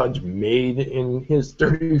Dan Dodge made in his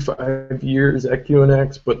 35 years at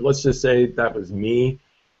QNX, but let's just say that was me,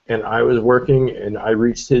 and I was working, and I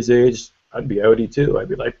reached his age, I'd be outie too. I'd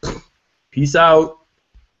be like, peace out.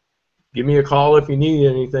 Give me a call if you need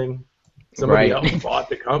anything. Somebody else bought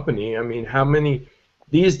the company. I mean, how many...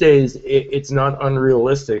 These days, it's not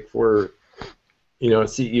unrealistic for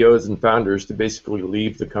CEOs and founders to basically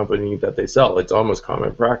leave the company that they sell. It's almost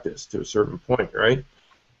common practice to a certain point, right?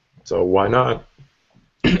 So why not?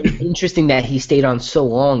 It's interesting that he stayed on so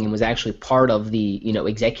long and was actually part of the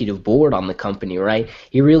executive board on the company, right?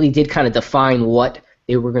 He really did kind of define what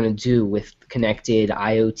they were going to do with connected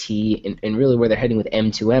IoT and really where they're heading with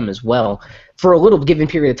M2M as well. For a little given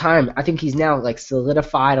period of time, I think he's now like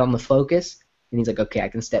solidified on the focus, and he's like, okay, I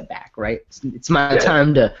can step back, right? It's my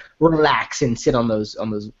time to relax and sit on those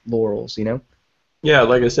laurels, Yeah,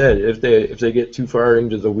 like I said, if they get too far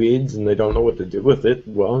into the weeds and they don't know what to do with it,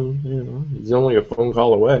 well, he's only a phone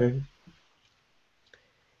call away.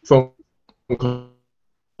 Phone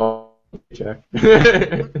call check.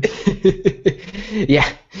 Yeah,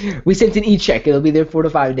 we sent an e-check. It'll be there 4 to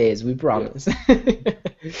 5 days. We promise. Yeah.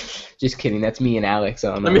 Just kidding. That's me and Alex.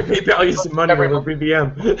 Let me PayPal you some money with a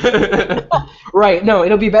BBM. Right. No,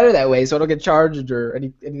 it'll be better that way, so I don't get charged or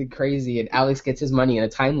anything crazy, and Alex gets his money in a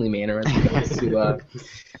timely manner as he goes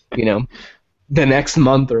to, the next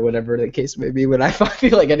month or whatever the case may be when I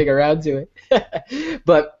feel like getting around to it.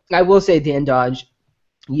 But I will say, Dan Dodge,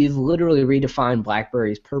 you've literally redefined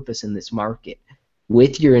BlackBerry's purpose in this market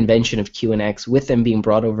with your invention of QNX, with them being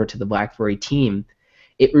brought over to the BlackBerry team.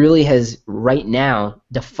 It really has, right now,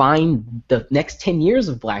 defined the next 10 years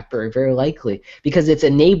of BlackBerry, very likely, because it's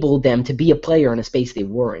enabled them to be a player in a space they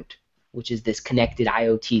weren't, which is this connected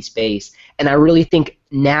IoT space. And I really think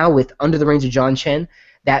now, with under the reins of John Chen,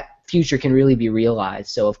 that future can really be realized.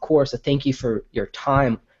 So, of course, a thank you for your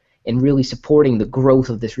time and really supporting the growth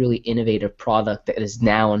of this really innovative product that is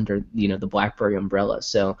now under the BlackBerry umbrella.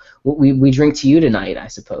 So we drink to you tonight, I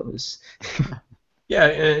suppose. Yeah,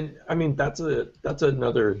 and I mean that's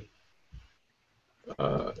another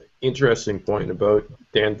interesting point about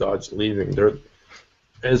Dan Dodge leaving. There,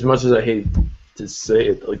 as much as I hate to say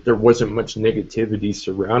it, like there wasn't much negativity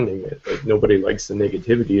surrounding it. Like nobody likes the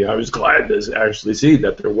negativity. I was glad to actually see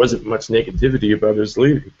that there wasn't much negativity about his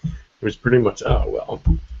leaving. It was pretty much, oh well,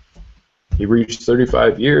 he reached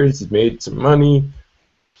 35 years, he's made some money,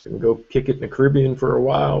 he's gonna go kick it in the Caribbean for a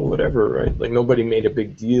while, whatever, right? Like nobody made a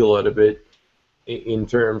big deal out of it. In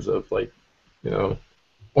terms of like, oh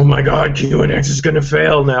my God, QNX is gonna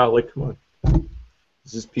fail now. Like, come on,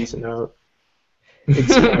 it's just peacing out.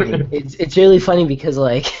 It's funny. It's really funny because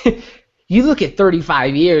like, you look at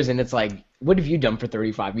 35 years and it's like, what have you done for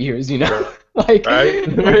 35 years? Like, right?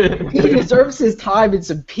 He deserves his time and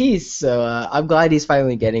some peace. So I'm glad he's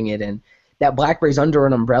finally getting it, and that BlackBerry's under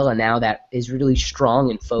an umbrella now that is really strong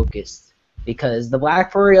and focused. Because the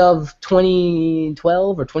BlackBerry of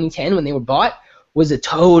 2012 or 2010 when they were bought was a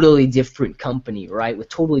totally different company, right, with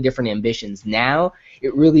totally different ambitions. Now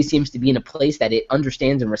it really seems to be in a place that it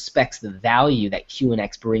understands and respects the value that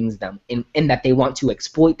QNX brings them, and that they want to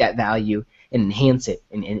exploit that value and enhance it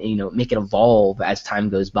and make it evolve as time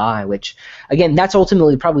goes by, which, again, that's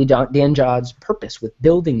ultimately probably Dan Dodge's purpose with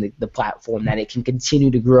building the platform, that it can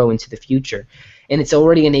continue to grow into the future. And it's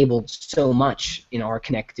already enabled so much in our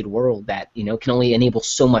connected world that can only enable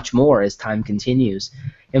so much more as time continues.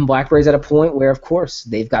 And BlackBerry's at a point where, of course,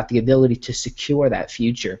 they've got the ability to secure that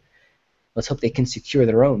future. Let's hope they can secure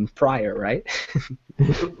their own prior, right?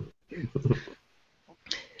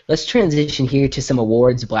 Let's transition here to some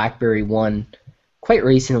awards BlackBerry won quite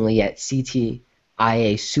recently at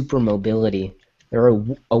CTIA Super Mobility. There are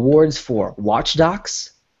awards for Watch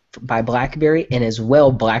Docs, by BlackBerry, and as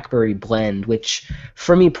well BlackBerry Blend, which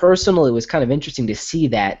for me personally was kind of interesting to see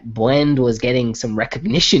that Blend was getting some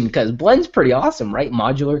recognition because Blend's pretty awesome, right?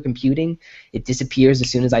 Modular computing, it disappears as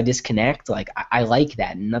soon as I disconnect. Like I like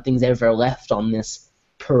that. Nothing's ever left on this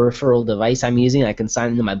peripheral device I'm using. I can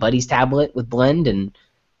sign into my buddy's tablet with Blend and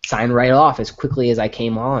sign right off as quickly as I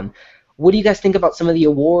came on. What do you guys think about some of the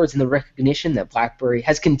awards and the recognition that BlackBerry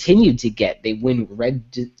has continued to get? They win Red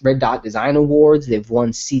Dot Design Awards. They've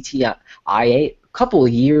won CTIA a couple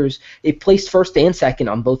of years. They placed first and second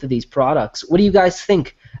on both of these products. What do you guys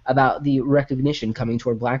think about the recognition coming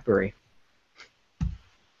toward BlackBerry? I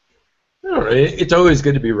don't know. It's always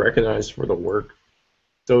good to be recognized for the work.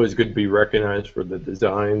 It's always good to be recognized for the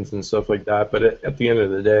designs and stuff like that. But at the end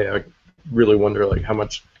of the day, I really wonder like how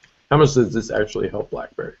much does this actually help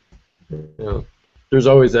BlackBerry? You know, there's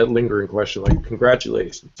always that lingering question like,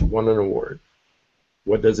 congratulations, you won an award.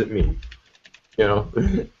 What does it mean? You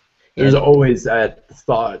know, there's always that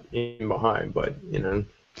thought in behind, but you know.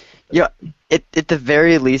 Yeah, at the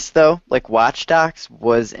very least though, like Watch Docs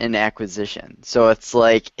was an acquisition, so it's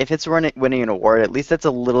like if it's winning an award, at least that's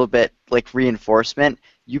a little bit like reinforcement.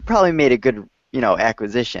 You probably made a good, you know,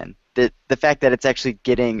 acquisition. The fact that it's actually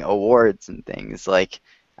getting awards and things, like,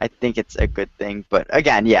 I think it's a good thing. But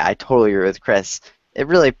again, yeah, I totally agree with Chris. It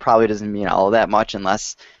really probably doesn't mean all that much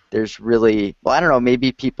unless there's really, well, I don't know,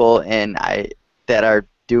 maybe people that are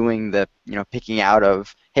doing the, you know, picking out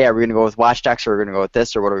of, hey, are we going to go with Watch Docs or are we going to go with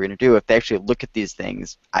this or what are we going to do? If they actually look at these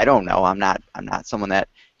things, I don't know. I'm not someone that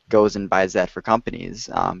goes and buys that for companies.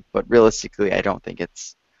 But realistically, I don't think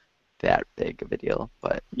it's that big of a deal.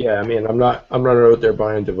 But yeah, I mean, I'm not out there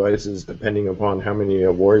buying devices depending upon how many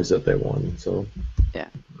awards that they won. So yeah.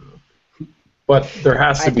 But there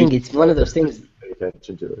has to be. I think it's one of those things. Pay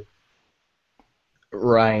attention to it.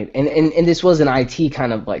 Right, and this was an IT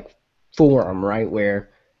kind of like forum, right, where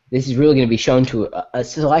this is really going to be shown to a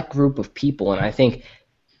select group of people, and I think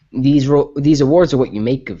these awards are what you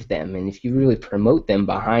make of them, and if you really promote them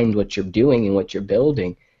behind what you're doing and what you're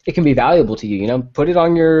building, it can be valuable to you. You know, put it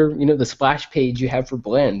on your, you know, the splash page you have for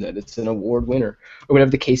Blend that it's an award winner or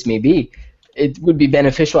whatever the case may be. It would be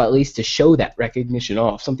beneficial at least to show that recognition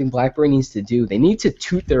off. Something BlackBerry needs to do. They need to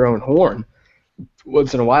toot their own horn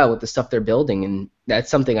once in a while with the stuff they're building, and that's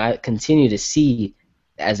something I continue to see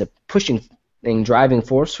as a pushing thing, driving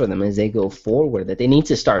force for them as they go forward, that they need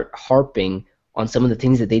to start harping on some of the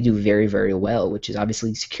things that they do very, very well, which is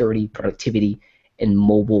obviously security, productivity, and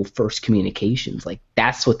mobile-first communications. Like,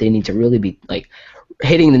 that's what they need to really be, like,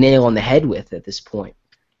 hitting the nail on the head with at this point.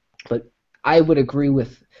 But I would agree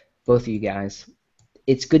with both of you guys.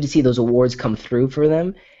 It's good to see those awards come through for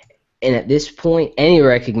them, and at this point, any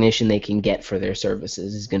recognition they can get for their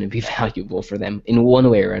services is going to be valuable for them in one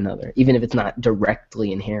way or another, even if it's not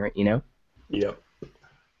directly inherent, you know? Yep.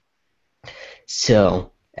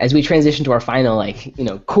 So, as we transition to our final, like, you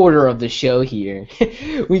know, quarter of the show here,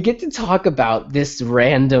 we get to talk about this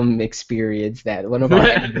random experience that one of our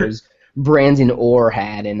editors, Brandon Orr,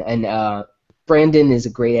 had, and Brandon is a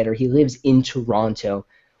great editor. He lives in Toronto,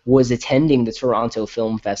 was attending the Toronto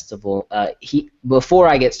Film Festival. Before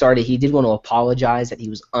I get started, he did want to apologize that he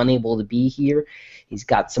was unable to be here. He's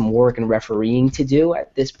got some work and refereeing to do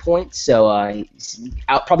at this point, so he's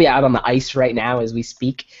probably out on the ice right now as we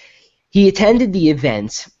speak. He attended the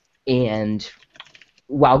event, and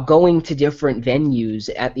while going to different venues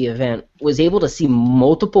at the event, was able to see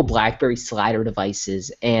multiple BlackBerry slider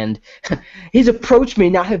devices, and his approach may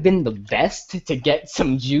not have been the best to get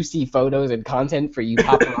some juicy photos and content for you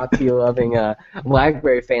paparazzi-loving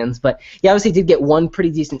BlackBerry fans, but he obviously did get one pretty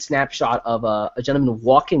decent snapshot of a gentleman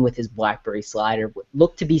walking with his BlackBerry slider, what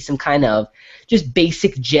looked to be some kind of just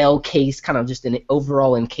basic gel case, kind of just an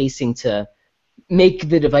overall encasing to make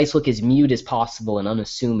the device look as mute as possible and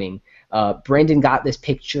unassuming. Brandon got this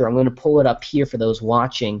picture. I'm going to pull it up here for those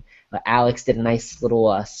watching. Alex did a nice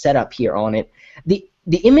little setup here on it. The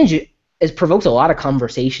image has provoked a lot of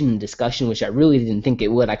conversation and discussion, which I really didn't think it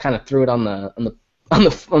would. I kind of threw it on the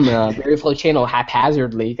VeriFlow channel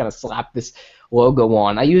haphazardly, kind of slapped this logo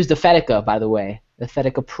on. I used the Fetica, by the way, the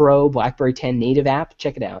Fetica Pro BlackBerry 10 native app.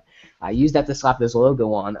 Check it out. I used that to slap this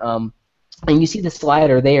logo on. And you see the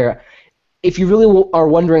slider there. If you really are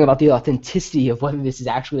wondering about the authenticity of whether this is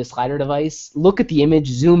actually a slider device, look at the image,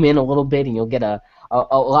 zoom in a little bit, and you'll get a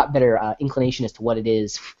lot better inclination as to what it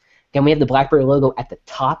is. Again, we have the BlackBerry logo at the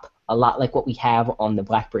top, a lot like what we have on the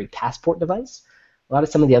BlackBerry Passport device. A lot of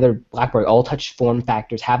some of the other BlackBerry All-Touch form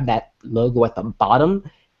factors have that logo at the bottom.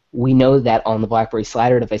 We know that on the BlackBerry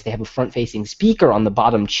slider device, they have a front-facing speaker on the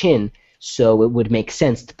bottom chin, so it would make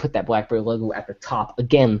sense to put that BlackBerry logo at the top.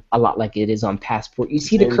 Again, a lot like it is on Passport. You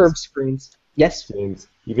see the curved screens. Yes. James,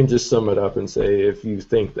 you can just sum it up and say if you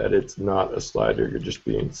think that it's not a slider, you're just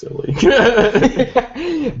being silly. It's a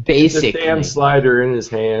damn Basically. slider in his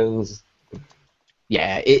hands.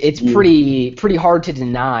 Yeah, it's You, pretty hard to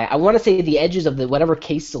deny. I want to say the edges of the whatever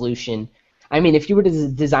case solution. I mean, if you were to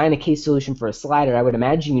design a case solution for a slider, I would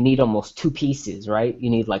imagine you need almost two pieces, right? You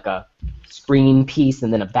need like a screen piece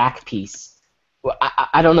and then a back piece. Well,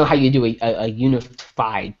 I don't know how you do a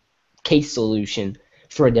unified case solution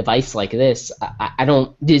for a device like this. I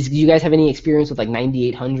don't. Do you guys have any experience with like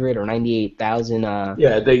 9800 or 98,000?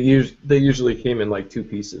 yeah, they usually came in like two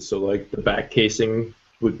pieces. So like the back casing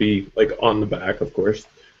would be like on the back, of course,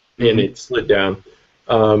 and Mhm. it slid down,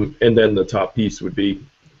 and then the top piece would be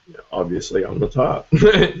obviously on the top.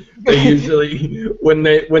 They usually when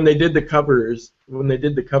they did the covers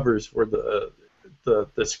for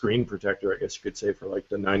the screen protector, I guess you could say, for like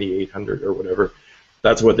the 9800 or whatever,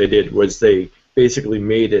 that's what they did, was they basically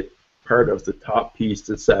made it part of the top piece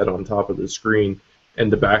that sat on top of the screen,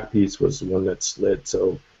 and the back piece was the one that slid.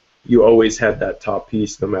 So you always had that top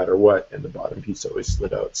piece no matter what, and the bottom piece always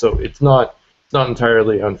slid out. So it's not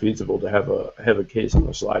entirely unfeasible to have a case on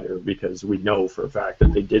the slider, because we know for a fact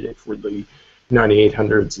that they did it for the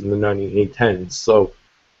 9800s and the 9810s. So,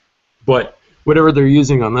 but whatever they're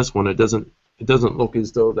using on this one, it doesn't look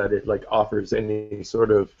as though that it like offers any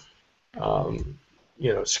sort of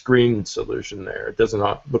screen solution there. It does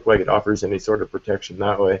not look like it offers any sort of protection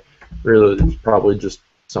that way. Really, it's probably just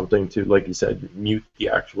something to, like you said, mute the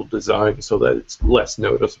actual design so that it's less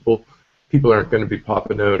noticeable. People aren't going to be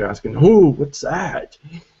popping out asking, "Oh, what's that?"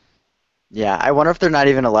 Yeah, I wonder if they're not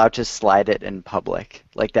even allowed to slide it in public.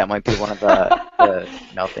 Like that might be one of the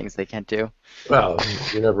things they can't do. Well,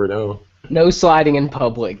 you never know. No sliding in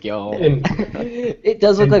public, yo. And, It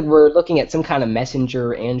does look like we're looking at some kind of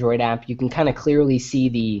messenger Android app. You can kind of clearly see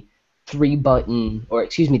the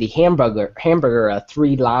the hamburger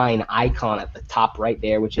three-line icon at the top right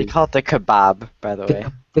there, which They is call it the kebab, by the way.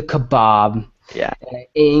 the kebab. Yeah.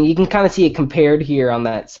 And you can kind of see it compared here on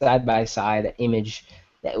that side-by-side image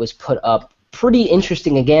that was put up. Pretty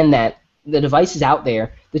interesting, again, that the device is out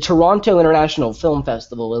there. The Toronto International Film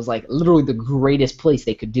Festival is like literally the greatest place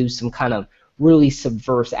they could do some kind of really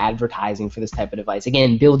subversive advertising for this type of device.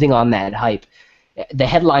 Again, building on that hype. The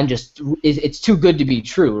headline it's too good to be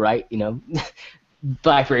true, right? You know,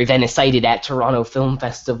 BlackBerry then is cited at Toronto Film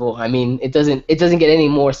Festival. I mean, it doesn't get any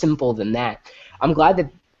more simple than that. I'm glad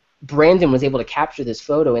that Brandon was able to capture this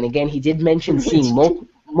photo, and again, he did mention seeing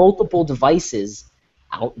multiple devices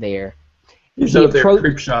out there. he's He out there approached.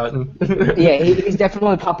 creep shotting. Yeah, he's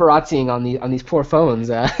definitely paparazziing on these poor phones.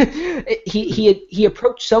 He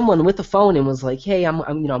approached someone with a phone and was like, "Hey, I'm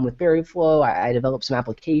with BerryFlow. I developed some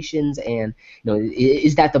applications, and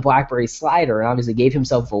is that the BlackBerry slider?" And obviously gave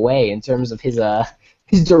himself away in terms of his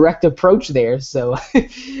direct approach there. So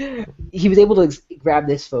he was able to grab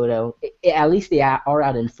this photo. At least they are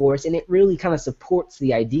out in force, and it really kind of supports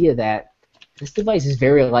the idea that this device is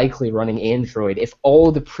very likely running Android. If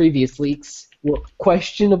all the previous leaks were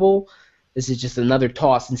questionable, this is just another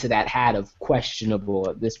toss into that hat of questionable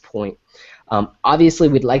at this point. Obviously,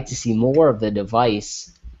 we'd like to see more of the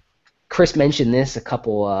device. Chris mentioned this a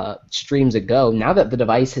couple streams ago. Now that the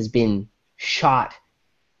device has been shot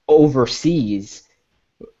overseas,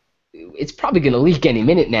 it's probably going to leak any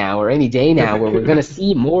minute now or any day now, where we're going to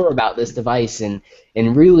see more about this device and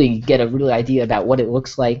really get a real idea about what it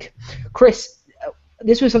looks like. Chris,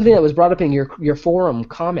 this was something that was brought up in your forum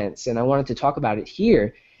comments, and I wanted to talk about it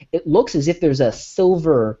here. It looks as if there's a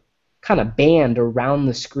silver kind of band around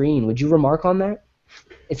the screen. Would you remark on that?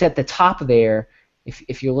 It's at the top there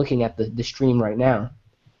if you're looking at the stream right now.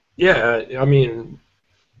 Yeah, I mean,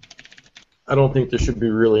 I don't think there should be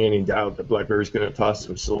really any doubt that BlackBerry's going to toss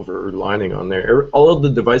some silver lining on there. All of the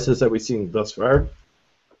devices that we've seen thus far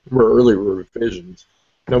were early revisions.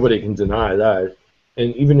 Nobody can deny that.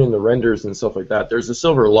 And even in the renders and stuff like that, there's a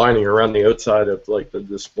silver lining around the outside of like the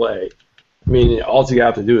display. I mean, all you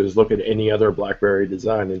have to do is look at any other BlackBerry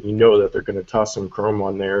design, and you know that they're going to toss some chrome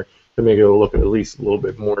on there to make it look at least a little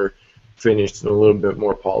bit more finished and a little bit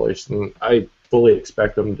more polished. And I fully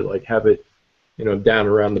expect them to like have it, down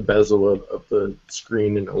around the bezel of the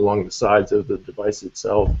screen and along the sides of the device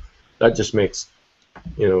itself. That just makes,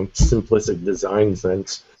 simplistic design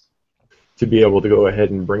sense, to be able to go ahead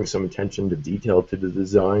and bring some attention to detail to the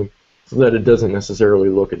design so that it doesn't necessarily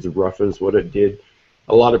look as rough as what it did.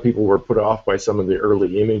 A lot of people were put off by some of the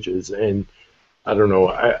early images, and I don't know,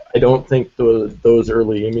 I don't think those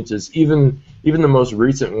early images, even the most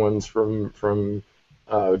recent ones from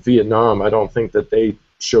Vietnam, I don't think that they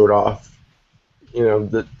showed off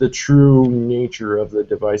the true nature of the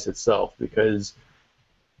device itself, because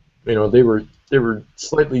You know, they were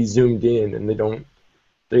slightly zoomed in, and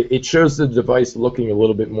it shows the device looking a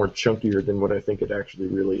little bit more chunkier than what I think it actually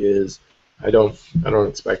really is. I don't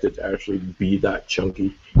expect it to actually be that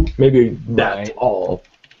chunky. Maybe that Right. tall.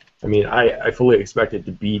 I mean, I fully expect it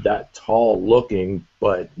to be that tall looking,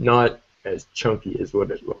 but not as chunky as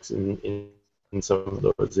what it looks in some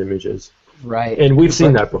of those images. Right. And we've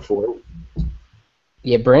seen that before.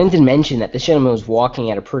 Yeah, Brandon mentioned that this gentleman was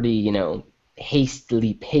walking at a pretty,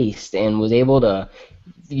 hastily paced and was able to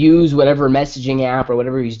use whatever messaging app or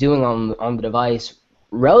whatever he's doing on the device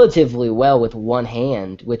relatively well with one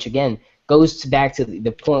hand, which again goes back to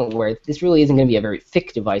the point where this really isn't going to be a very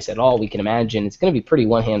thick device at all. We can imagine it's going to be pretty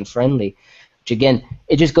one-hand friendly, which again,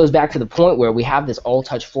 it just goes back to the point where we have this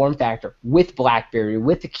all-touch form factor with BlackBerry,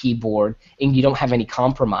 with the keyboard, and you don't have any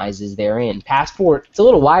compromises therein. Passport, it's a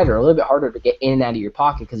little wider, a little bit harder to get in and out of your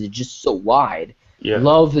pocket because it's just so wide. Yeah.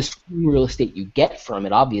 Love the screen real estate you get from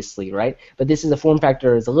it, obviously, right? But this is a form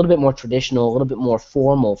factor that's a little bit more traditional, a little bit more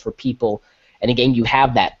formal for people. And again, you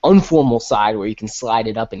have that unformal side where you can slide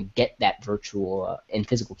it up and get that virtual and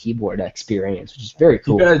physical keyboard experience, which is very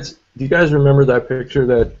cool. Do you guys remember that picture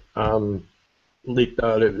that leaked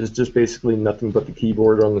out? It was just basically nothing but the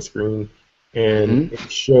keyboard on the screen, and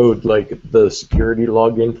it showed like the security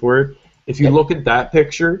login for it. If you look at that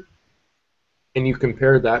picture, and you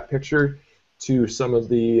compare that picture to some of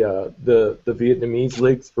the Vietnamese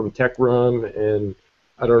leaks from TechRum and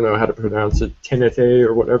I don't know how to pronounce it, Tinete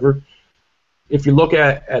or whatever. If you look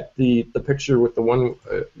at the picture with the one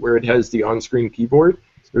where it has the on-screen keyboard,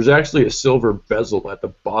 there's actually a silver bezel at the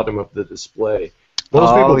bottom of the display.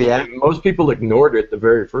 Most people ignored it the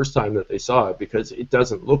very first time that they saw it because it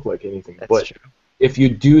doesn't look like anything. That's true. If you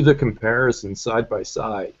do the comparison side by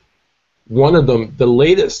side, one of them, the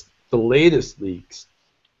latest leaks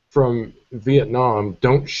from Vietnam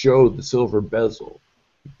don't show the silver bezel,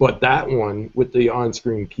 but that one with the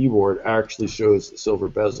on-screen keyboard actually shows the silver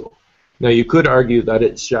bezel. Now you could argue that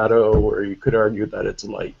it's shadow, or you could argue that it's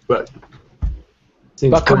light, but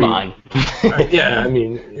come on. Yeah, I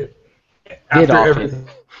mean, after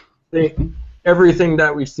everything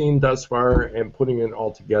that we've seen thus far and putting it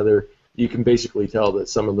all together, you can basically tell that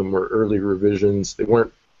some of them were early revisions. They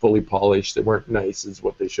weren't fully polished. They weren't nice as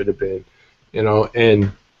what they should have been,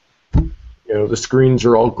 and the screens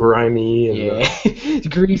are all grimy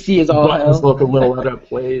and greasy as all buttons hell. look a little out of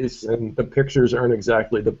place, and the pictures aren't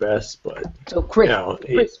exactly the best. But so,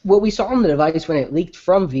 Chris, what we saw on the device when it leaked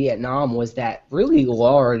from Vietnam was that really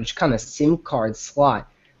large kind of SIM card slot.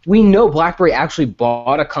 We know BlackBerry actually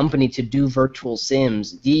bought a company to do virtual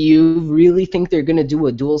SIMs. Do you really think they're going to do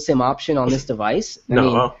a dual SIM option on this device?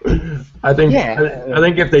 I think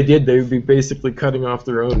if they did, they would be basically cutting off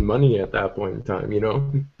their own money at that point in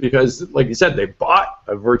time, because, like you said, they bought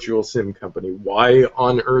a virtual SIM company. Why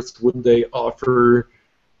on earth would they offer,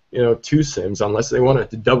 two SIMs unless they wanted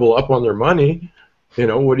to double up on their money?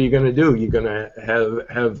 What are you going to do? You're going to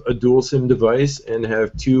have a dual SIM device and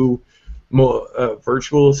have two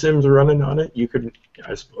virtual SIMs running on it.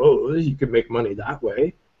 I suppose you could make money that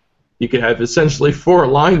way. You could have essentially 4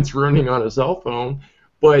 lines running on a cell phone,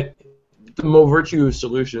 but the Movirtu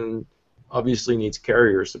solution obviously needs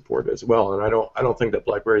carrier support as well, and I don't think that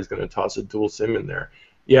BlackBerry is going to toss a dual SIM in there.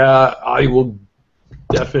 Yeah, I will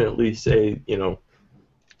definitely say,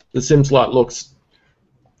 the SIM slot looks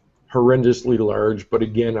horrendously large, but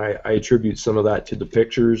again, I attribute some of that to the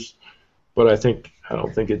pictures, but I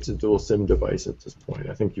don't think it's a dual SIM device at this point.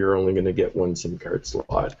 I think you're only going to get one SIM card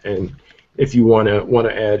slot, and if you want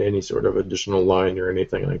to add any sort of additional line or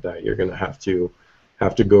anything like that, you're going to have to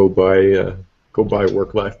go buy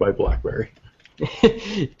WorkLife by BlackBerry.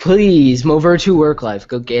 Please, Movirtu WorkLife,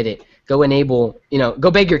 go get it. Go enable,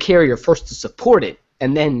 go beg your carrier first to support it,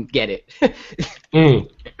 and then get it.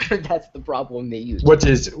 That's the problem they use. Which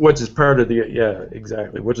is part of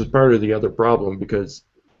the other problem, because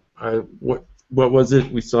what was it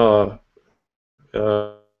we saw?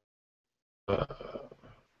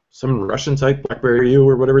 Some Russian type BlackBerry U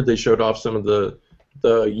or whatever. They showed off some of the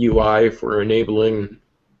UI for enabling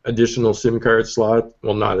additional SIM card slot.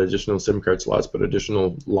 Well, not additional SIM card slots, but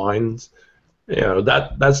additional lines.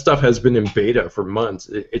 That stuff has been in beta for months.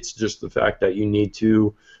 It's just the fact that you need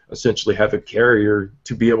to essentially have a carrier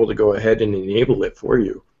to be able to go ahead and enable it for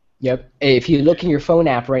you. Yep. If you look in your phone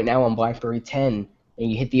app right now on BlackBerry 10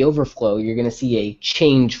 and you hit the overflow, you're going to see a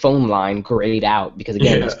change phone line grayed out because,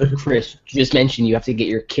 again, as Chris just mentioned, you have to get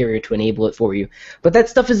your carrier to enable it for you. But that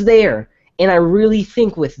stuff is there, and I really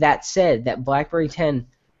think, with that said, that BlackBerry 10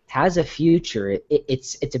 has a future.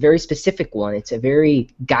 It's a very specific one. It's a very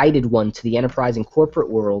guided one to the enterprise and corporate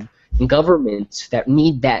world and governments that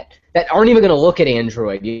need that aren't even going to look at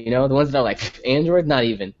Android. You know, the ones that are like Android, not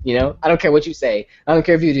even. You know, I don't care what you say. I don't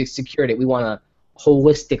care if you secured it. We want a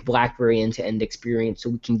holistic BlackBerry end-to-end experience so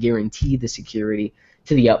we can guarantee the security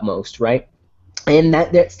to the utmost, right? And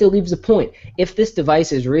that still leaves a point. If this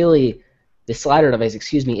device is really, the slider device,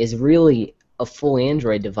 excuse me, is really a full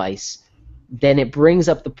Android device, then it brings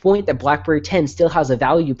up the point that BlackBerry 10 still has a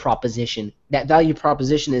value proposition. That value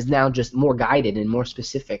proposition is now just more guided and more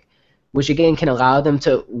specific, which again can allow them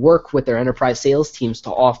to work with their enterprise sales teams to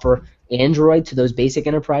offer Android to those basic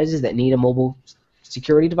enterprises that need a mobile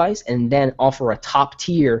security device, and then offer a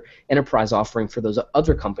top-tier enterprise offering for those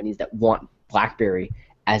other companies that want BlackBerry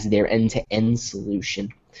as their end-to-end solution.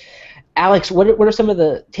 Alex, what are some of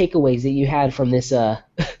the takeaways that you had from this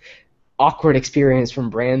awkward experience from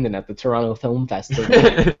Brandon at the Toronto Film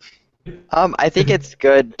Festival? I think it's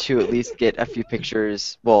good to at least get a few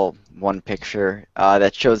pictures, well, one picture,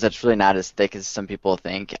 that shows that's really not as thick as some people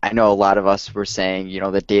think. I know a lot of us were saying, you know,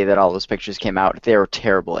 the day that all those pictures came out, they were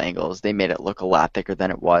terrible angles. They made it look a lot thicker than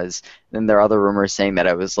it was. Then there are other rumors saying that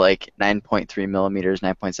it was like 9.3 millimeters,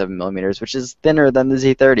 9.7 millimeters, which is thinner than the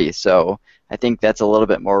Z30. So I think that's a little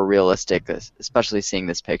bit more realistic, especially seeing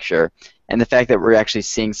this picture. And the fact that we're actually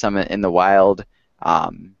seeing some in the wild,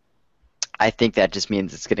 I think that just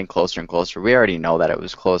means it's getting closer and closer. We already know that it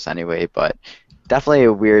was close anyway, but definitely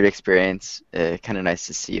a weird experience. Kind of nice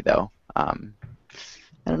to see, though. I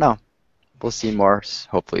don't know. We'll see more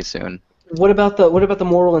hopefully soon. What about the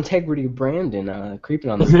moral integrity of Brandon creeping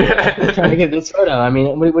on the trying to get this photo? I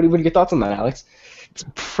mean, what are your thoughts on that, Alex? It's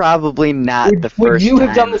probably not the first Would you have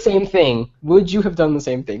time. done the same thing? Would you have done the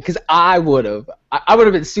same thing? Because I would have. I would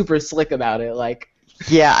have been super slick about it, like.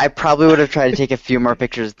 Yeah, I probably would have tried to take a few more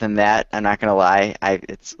pictures than that. I'm not gonna lie.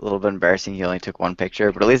 It's a little bit embarrassing. He only took one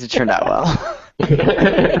picture, but at least it turned out well.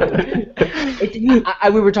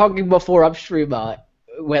 We were talking before Upstream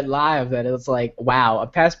went live that it's like, wow,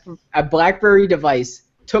 a BlackBerry device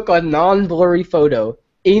took a non-blurry photo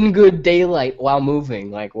in good daylight while moving.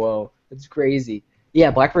 Like, whoa, it's crazy. Yeah,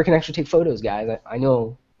 BlackBerry can actually take photos, guys. I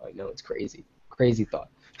know, it's crazy. Crazy thought.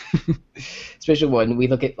 Especially when we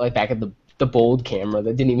look at back at the Bold camera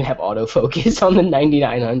that didn't even have autofocus on the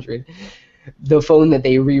 9900, the phone that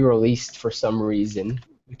they re-released for some reason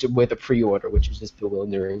with a pre-order, which is just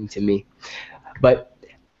bewildering to me. But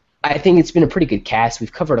I think it's been a pretty good cast.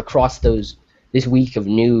 We've covered across this week of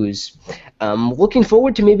news. Looking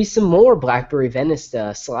forward to maybe some more BlackBerry Venice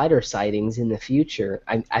slider sightings in the future.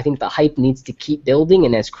 I think the hype needs to keep building,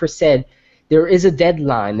 and as Chris said, there is a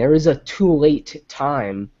deadline. There is a too late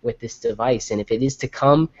time with this device, and if it is to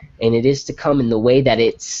come, and it is to come in the way that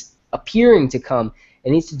it's appearing to come,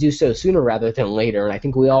 it needs to do so sooner rather than later, and I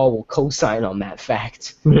think we all will co-sign on that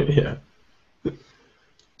fact. Yeah.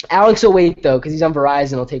 Alex will wait, though, because he's on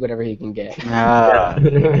Verizon. He'll take whatever he can get.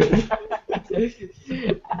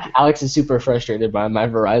 Alex is super frustrated by my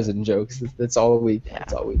Verizon jokes. That's all we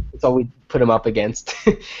put him up against.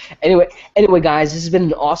 Anyway, guys, this has been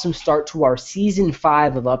an awesome start to our season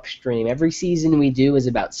 5 of Upstream. Every season we do is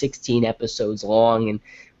about 16 episodes long, and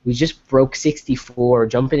we just broke 64,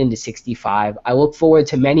 jumping into 65. I look forward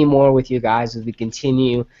to many more with you guys as we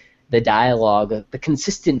continue the dialogue, the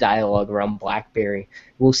consistent dialogue around BlackBerry.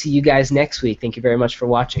 We'll see you guys next week. Thank you very much for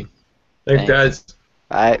watching. Thanks, guys.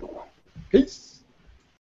 Bye. Peace.